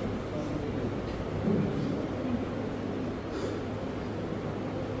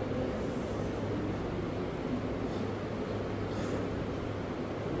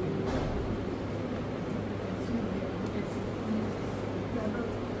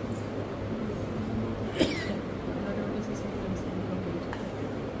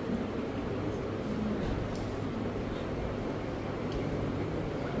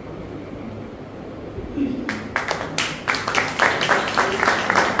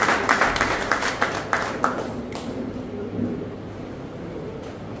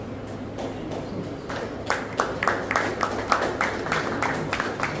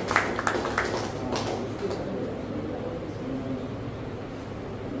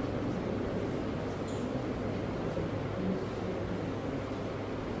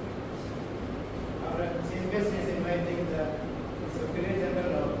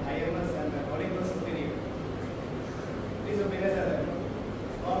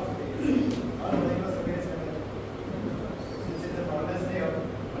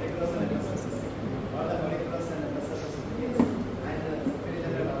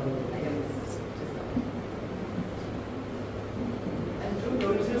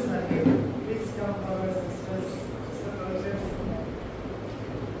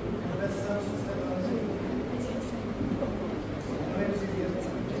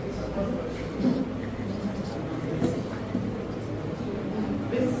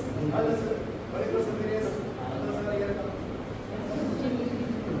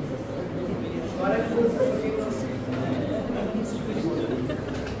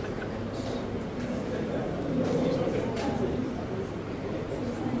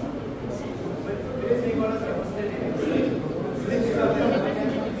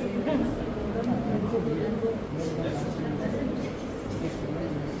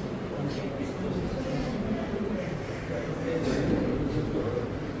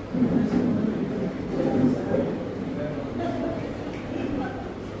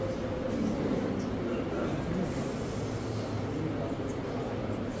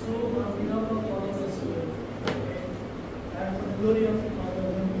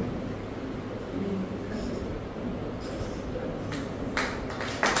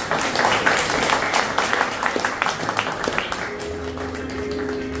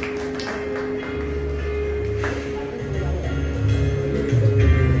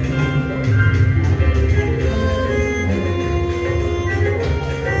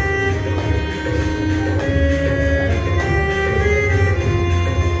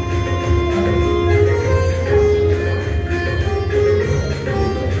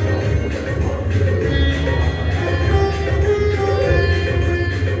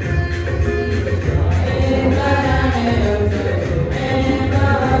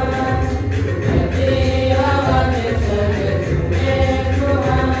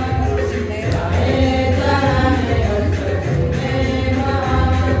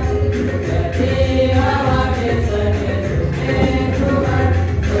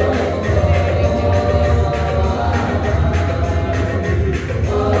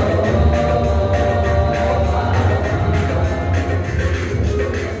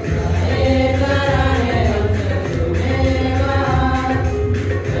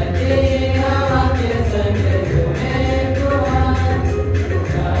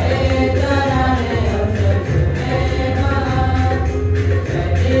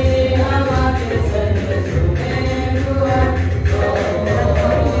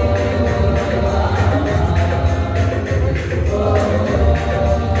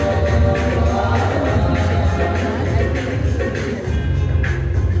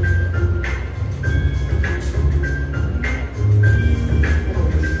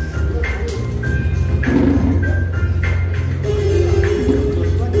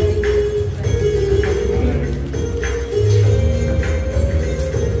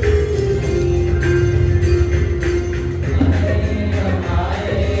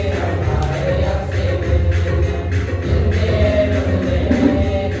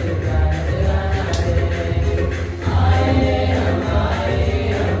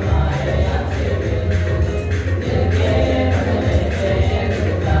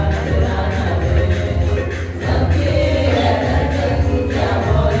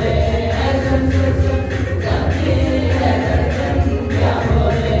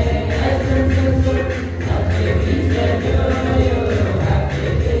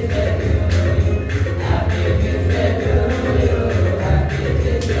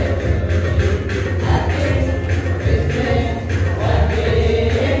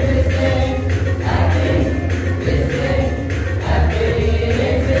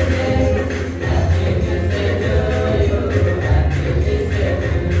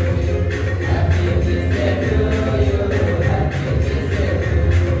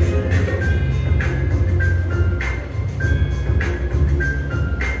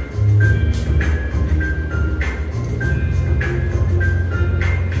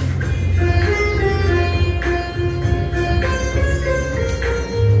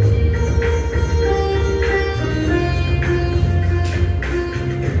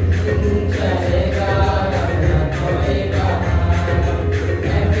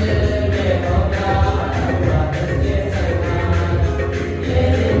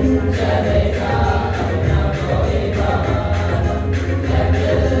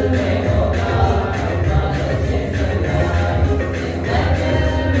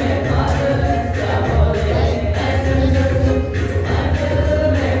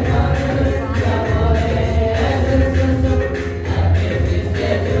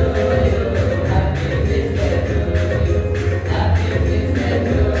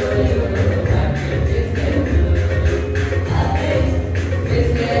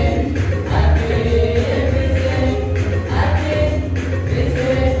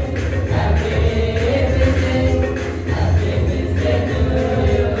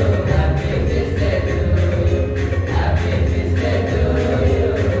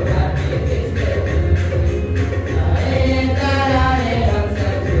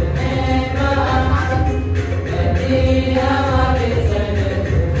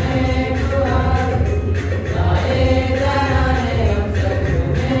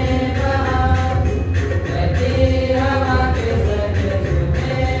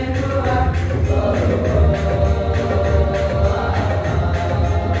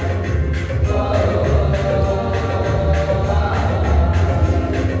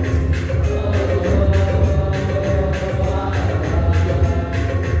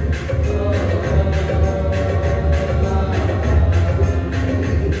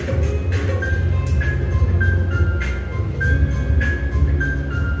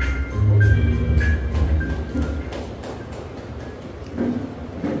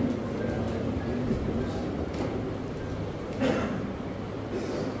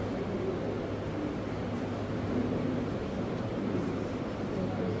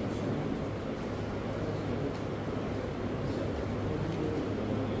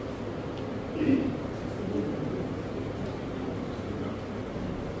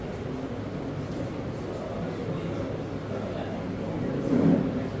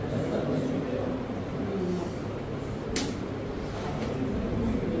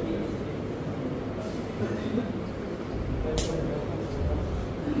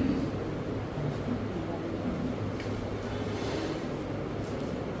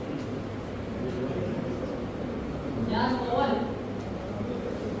 Yes, Pawan.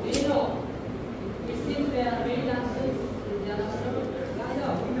 Do you know? It seems there are many dances in Dhyanashram.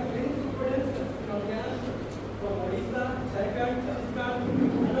 Yeah, we have many students from Kerala, from Odisha, Jharkhand, Rajasthan,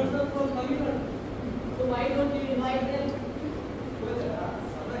 and also from Tamil Nadu. So why don't you invite them?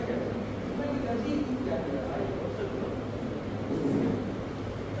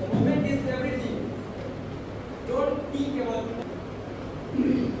 The moment is everything. Don't think about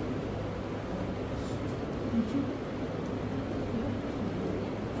Thank you.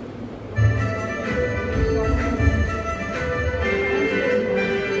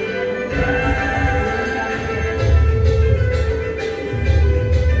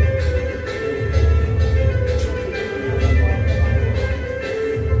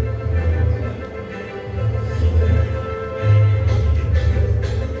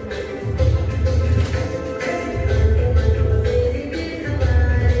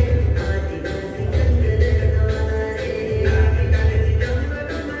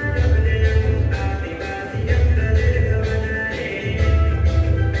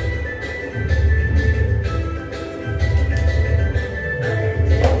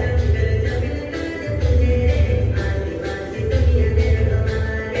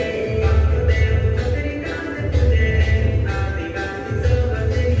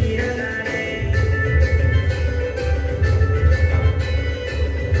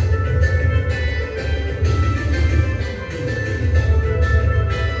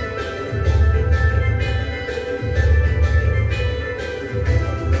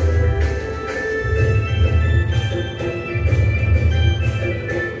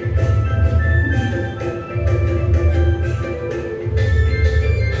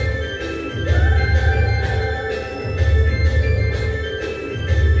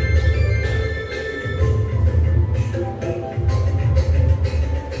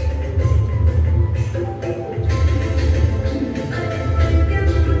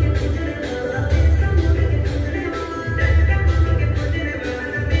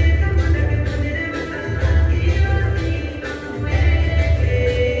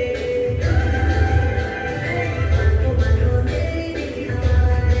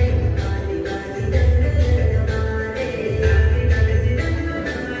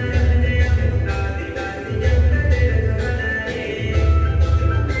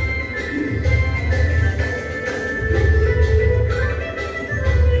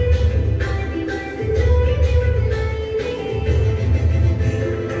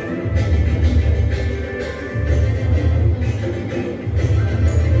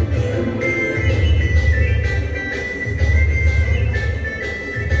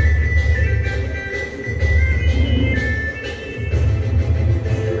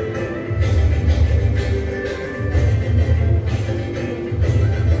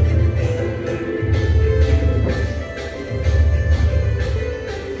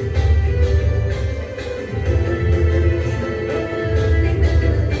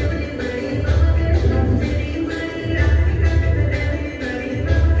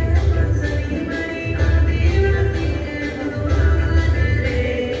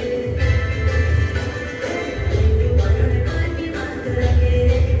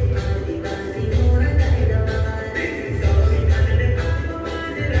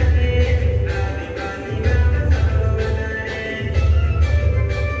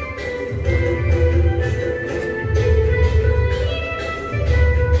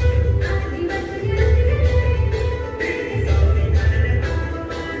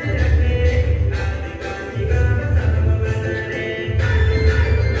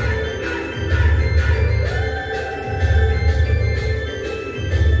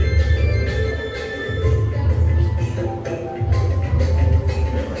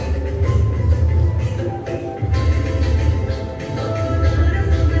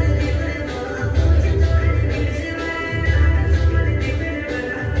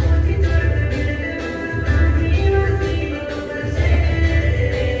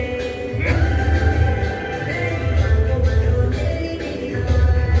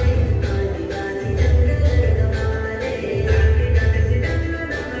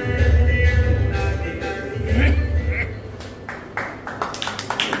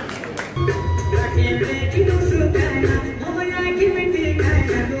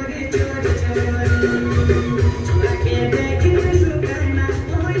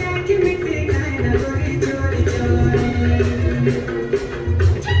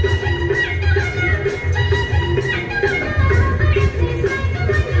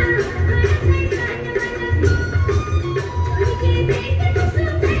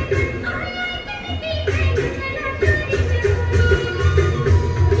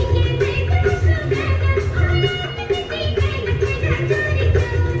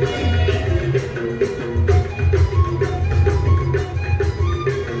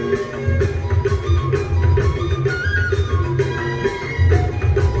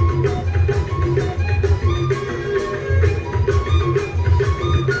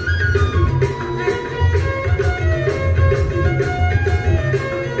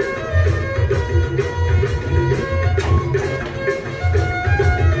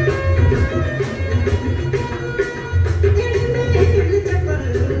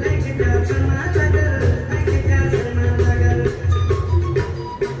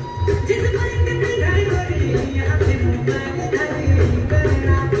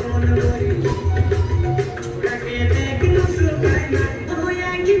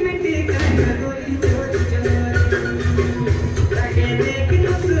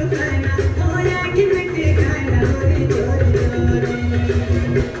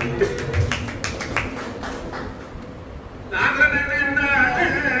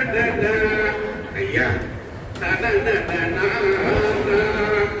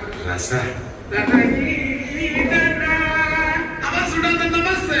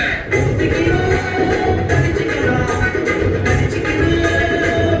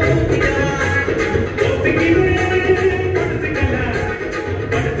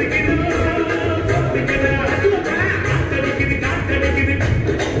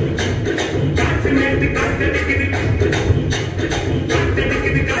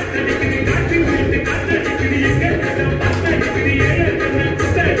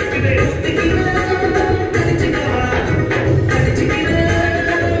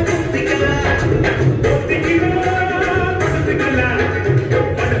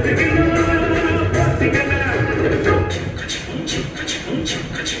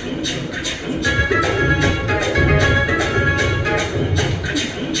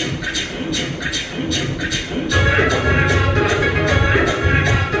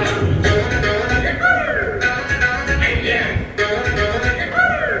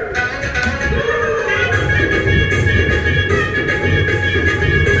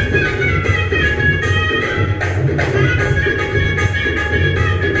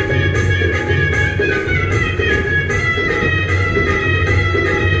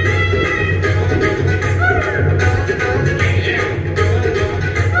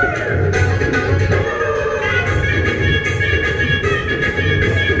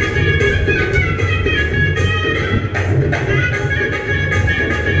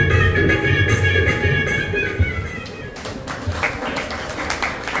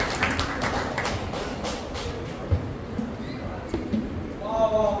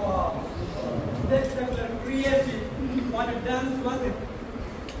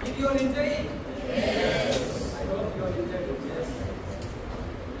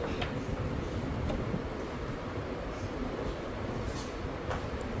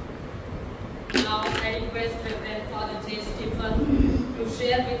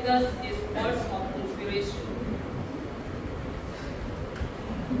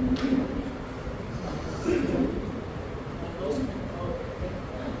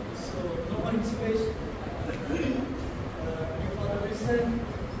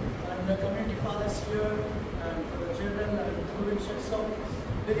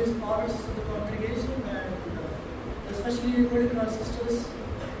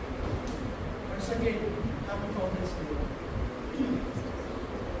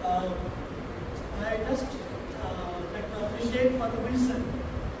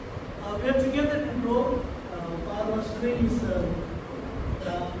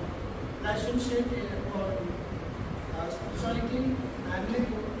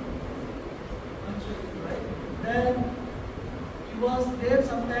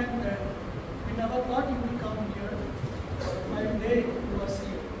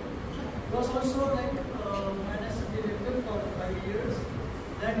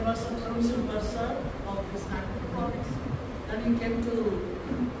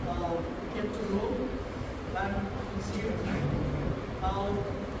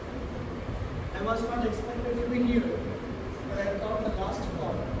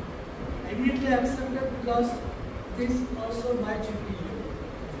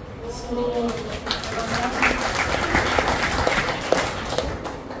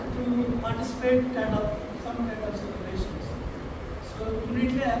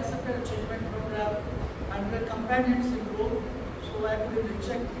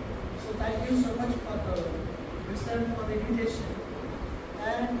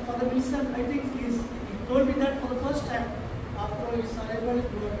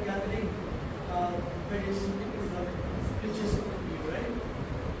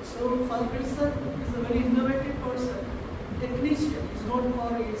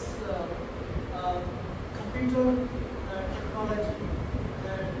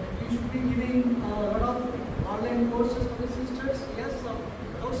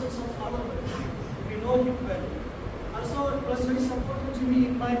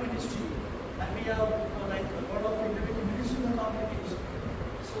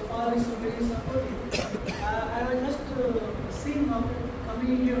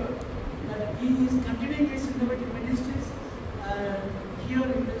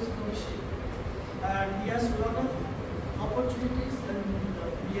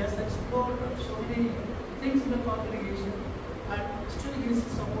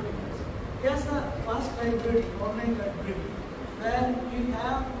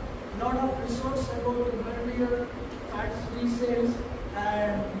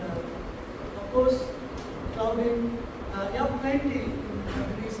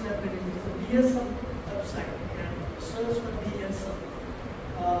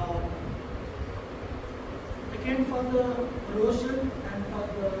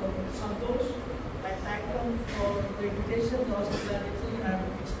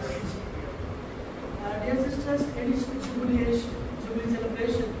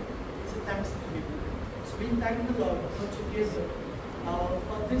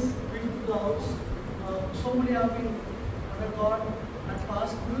 So many have been under God and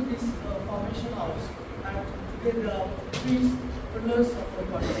passed through this formation. mission house and together three pillars of the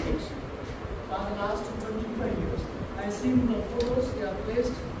congregation. For the last 25 years, I have seen the photos they are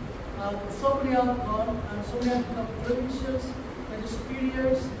placed. So many are gone and so many have become provincials and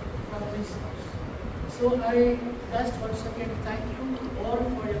superiors from this house. So I just once again thank you all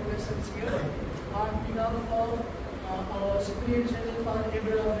for your presence here. On behalf of our Superior General Father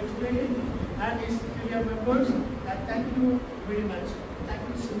Abraham Vigilante and his superior members, and thank you very much. Thank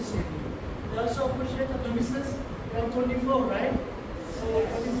you sincerely. We also appreciate the novices. We have 24, right? So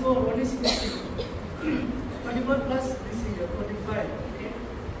 24, what is missing? 24 plus this year, 25. Okay?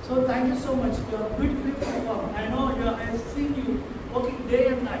 So thank you so much. You are beautifully performed. I know I have seen you working day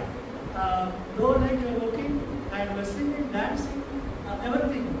and night. Though night you are working and you are singing, dancing,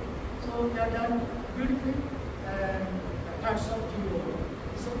 everything. So you have done beautifully and hats off to you all.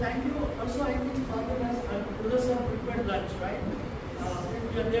 So thank you. Also I think Father has brothers have prepared lunch, right?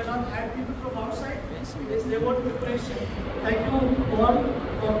 They are not had people from outside. Yes, they want preparation. Thank you all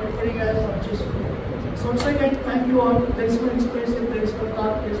for preparing us just food. So once again, thank you all. There is no inspiration, there is no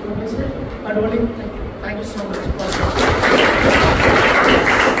talk, there is no message. But only thank you. Thank you so much.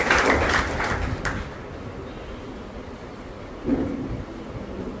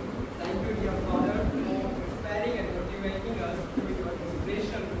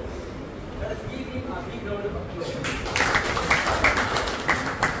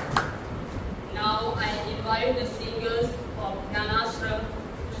 Now I invite the singers of Dhyanashram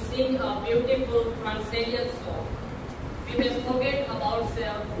to sing a beautiful Transcendental song. We may forget about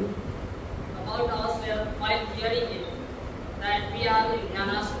ourselves while hearing it, that we are in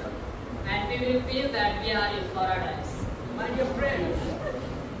Dhyanashram, and we will feel that we are in paradise. My dear friends,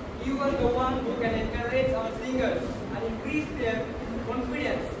 you are the one who can encourage our singers and increase their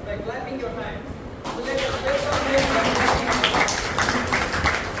confidence by clapping your hands. So let us welcome them by clapping our hands.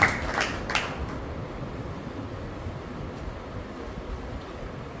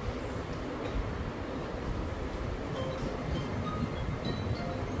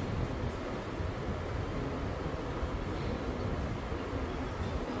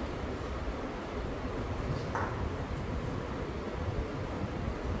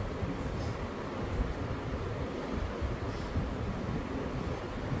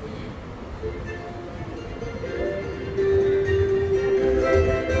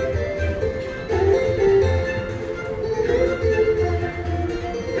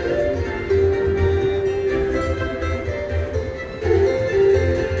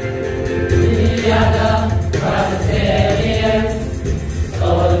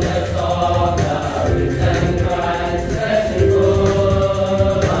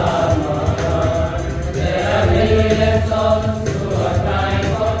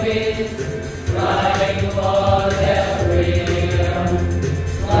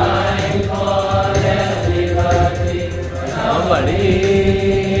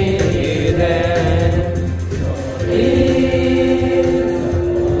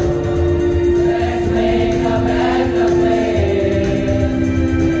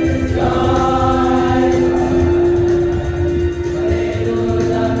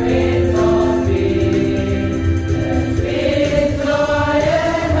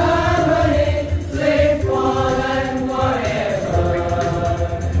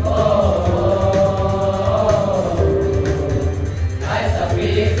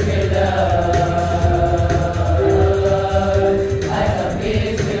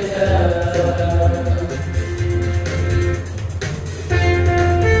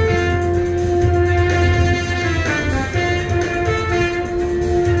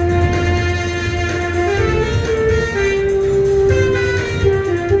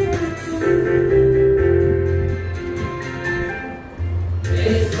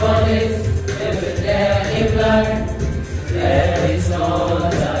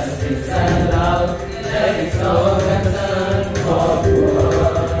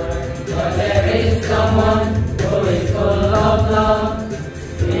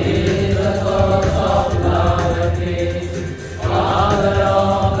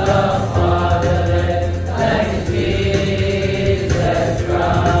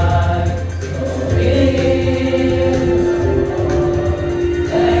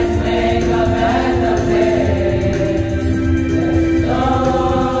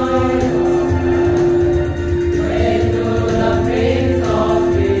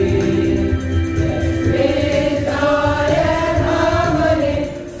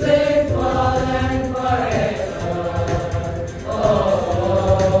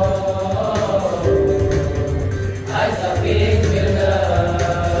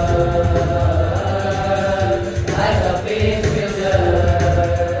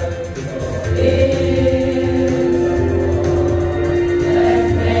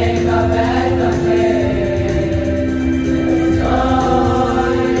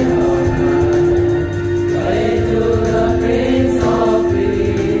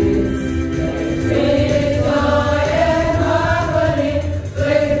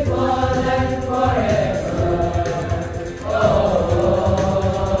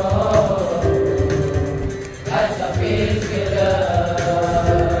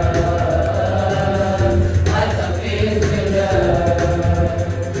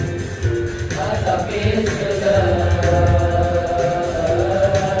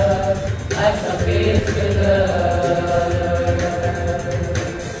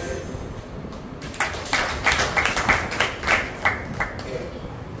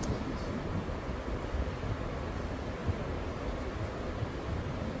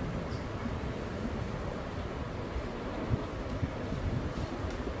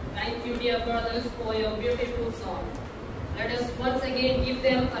 thank you, dear brothers, for your beautiful song. Let us once again give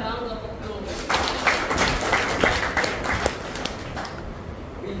them a round of applause.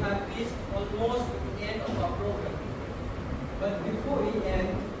 We have reached almost the end of our program. But before we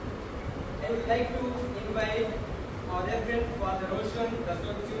end, I would like to invite our Reverend Father Roshan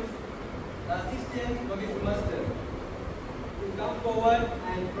Dasokchus, the Assistant Novice Master, to come forward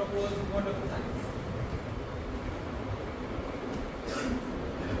and propose a vote of thanks.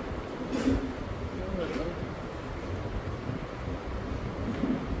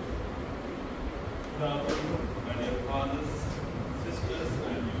 Good afternoon, my dear fathers, sisters,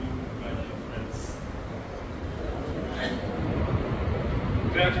 and you, my dear friends.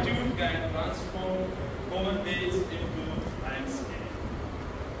 Gratitude can transform common days into thanksgiving,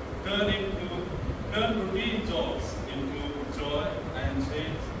 turn routine jobs into joy, and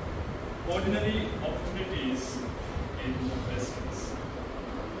change ordinary opportunities into blessings.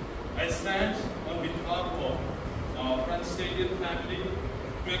 I stand on behalf of our Franciscan family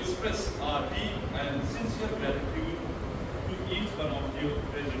to express our deep and sincere gratitude to each one of you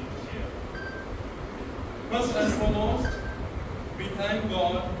present here. First and foremost, we thank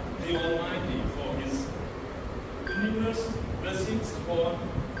God the Almighty for His numerous blessings upon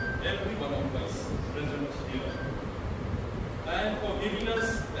every one of us present here, and for giving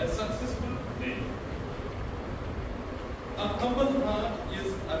us a successful day. A humble heart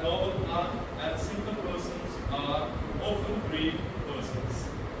is a noble heart, and simple persons are often great persons.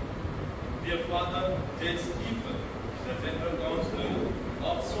 Dear Father J. Stephen, the General Councillor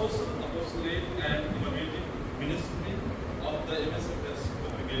of Social Apostolate and Innovative Ministry of the MSFS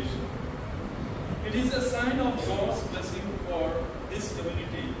Congregation, it is a sign of God's blessing for this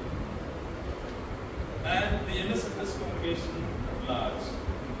community and the MSFS congregation at large.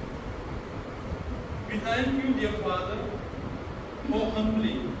 We thank you, dear Father, for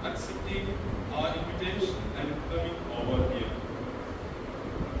humbly accepting our invitation and coming over here.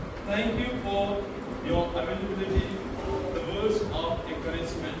 Thank you for your availability, the words of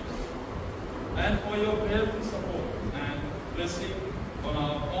encouragement, and for your prayerful support and blessing on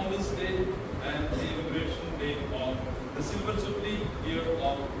our Founders Day and the Inauguration Day of the Silver Jubilee year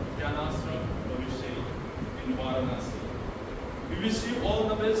of Dhyanashram Novitiate in Varanasi. We wish you all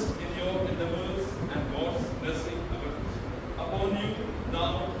the best in your endeavors and God's blessing upon you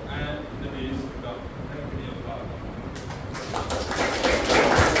now and in the days to come. Thank you, dear Father.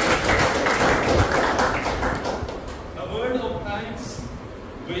 A word of thanks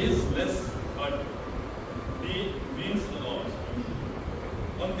weighs less, but means a lot.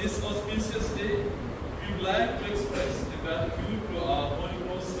 On this auspicious day, we would like to express the gratitude to our Holy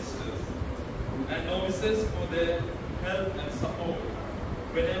Cross sisters and novices for their help and support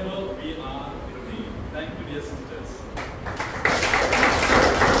whenever we are in need. Thank you, dear sisters.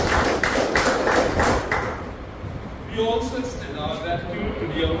 We also extend our gratitude to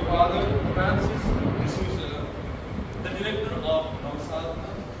dear Father Francis D'Souza, the director of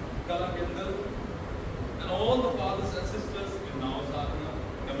Navsadhana Kalakendra, and all the fathers and sisters in Navsadhana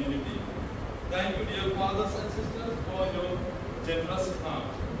community. Thank you, dear fathers and sisters, for your generous heart.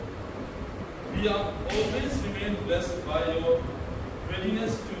 We are always remain blessed by your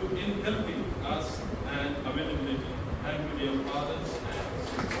readiness in helping us and availability. Thank you, dear fathers and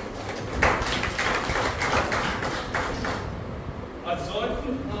sisters. A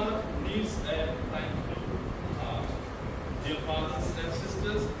joyful heart needs a thankful heart. Dear fathers and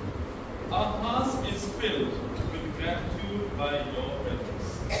sisters, our hearts is filled with gratitude by your presence.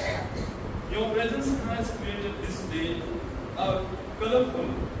 Your presence has created this day a colorful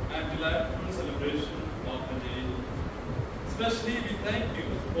and delightful celebration of the day. Especially we thank you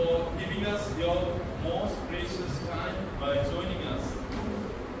for giving us your most precious time by joining us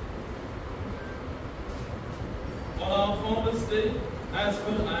on our Founders Day, as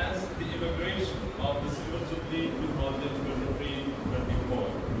well as the inauguration of the Silver Jubilee 2023-24.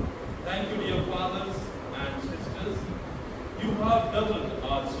 Thank you, dear fathers and sisters. You have doubled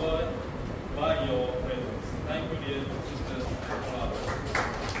our joy by your presence. Thank you, dear sisters and fathers.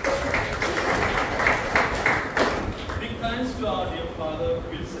 Big thanks to our dear Father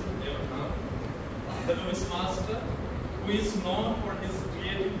Wilson Abraham, the Novice Master, who is known for his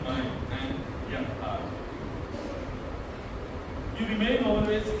creative mind and young heart. You remain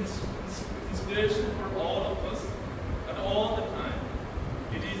always inspiration for all of us at all the time.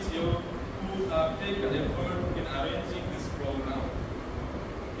 It is you who have taken effort in arranging this program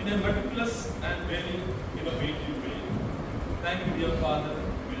in a meticulous and very innovative way. Thank you, dear Father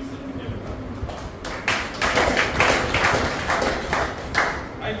Wilson Abraham.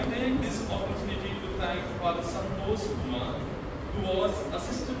 I take this opportunity to thank Father Santos Kumar, who was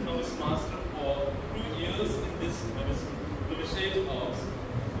assistant novice master for 2 years in this novitiate house.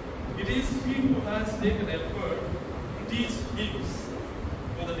 It is he who has taken effort to teach hymns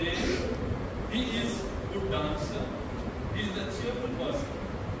for the day. He is a good dancer, he is a cheerful person,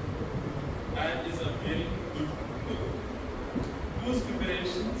 and is a very good cook, whose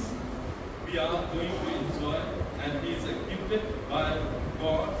preparations we are going to enjoy, and he is gifted by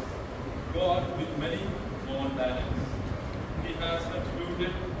God with many more talents. He has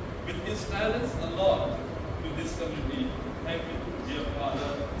contributed with his talents a lot to this community. Thank you, dear Father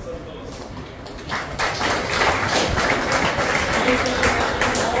Santos.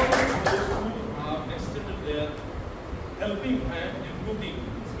 All those who have extended their helping hand in cooking,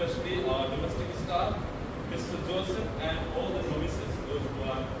 especially our domestic staff, Mr. Joseph, and all the novices, those who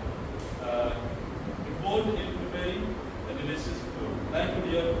are involved in preparing the delicious food. Thank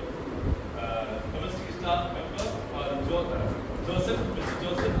you, dear domestic staff member, Father Joseph, Mr.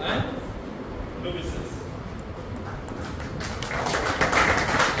 Joseph, and novices.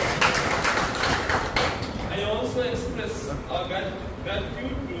 I also express our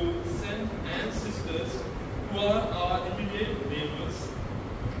gratitude to Saint and sisters who are our immediate neighbors,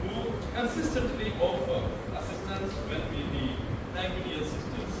 who consistently offer assistance when we need. Thank you, dear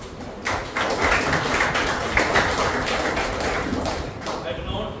sisters. I do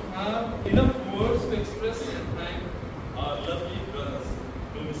not have enough words to express and thank our lovely brothers,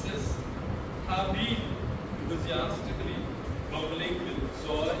 novices, have been enthusiastically bubbling with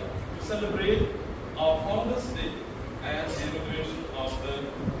joy to celebrate our Founders' Day and the inauguration of the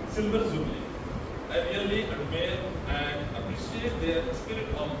Silver Jubilee. I really admire and appreciate their spirit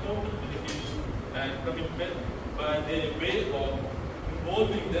of total dedication and commitment by their way of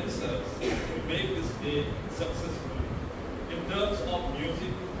involving themselves to make this day successful. In terms of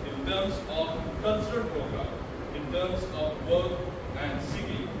music, in terms of cultural program, in terms of work and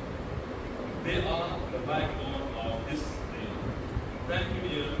singing, they are the backbone of this day. Thank you,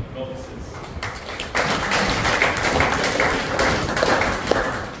 dear novices.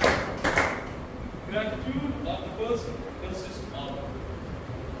 Gratitude of the person consists of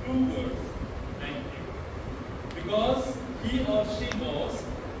 2 words: thank you. Because he or she knows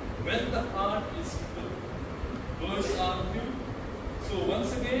when the heart is full, words are few. So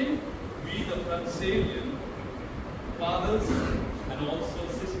once again, we the Franciscan fathers and also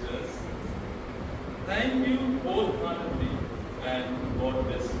sisters, thank you wholeheartedly, and God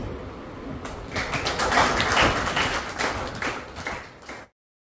bless you.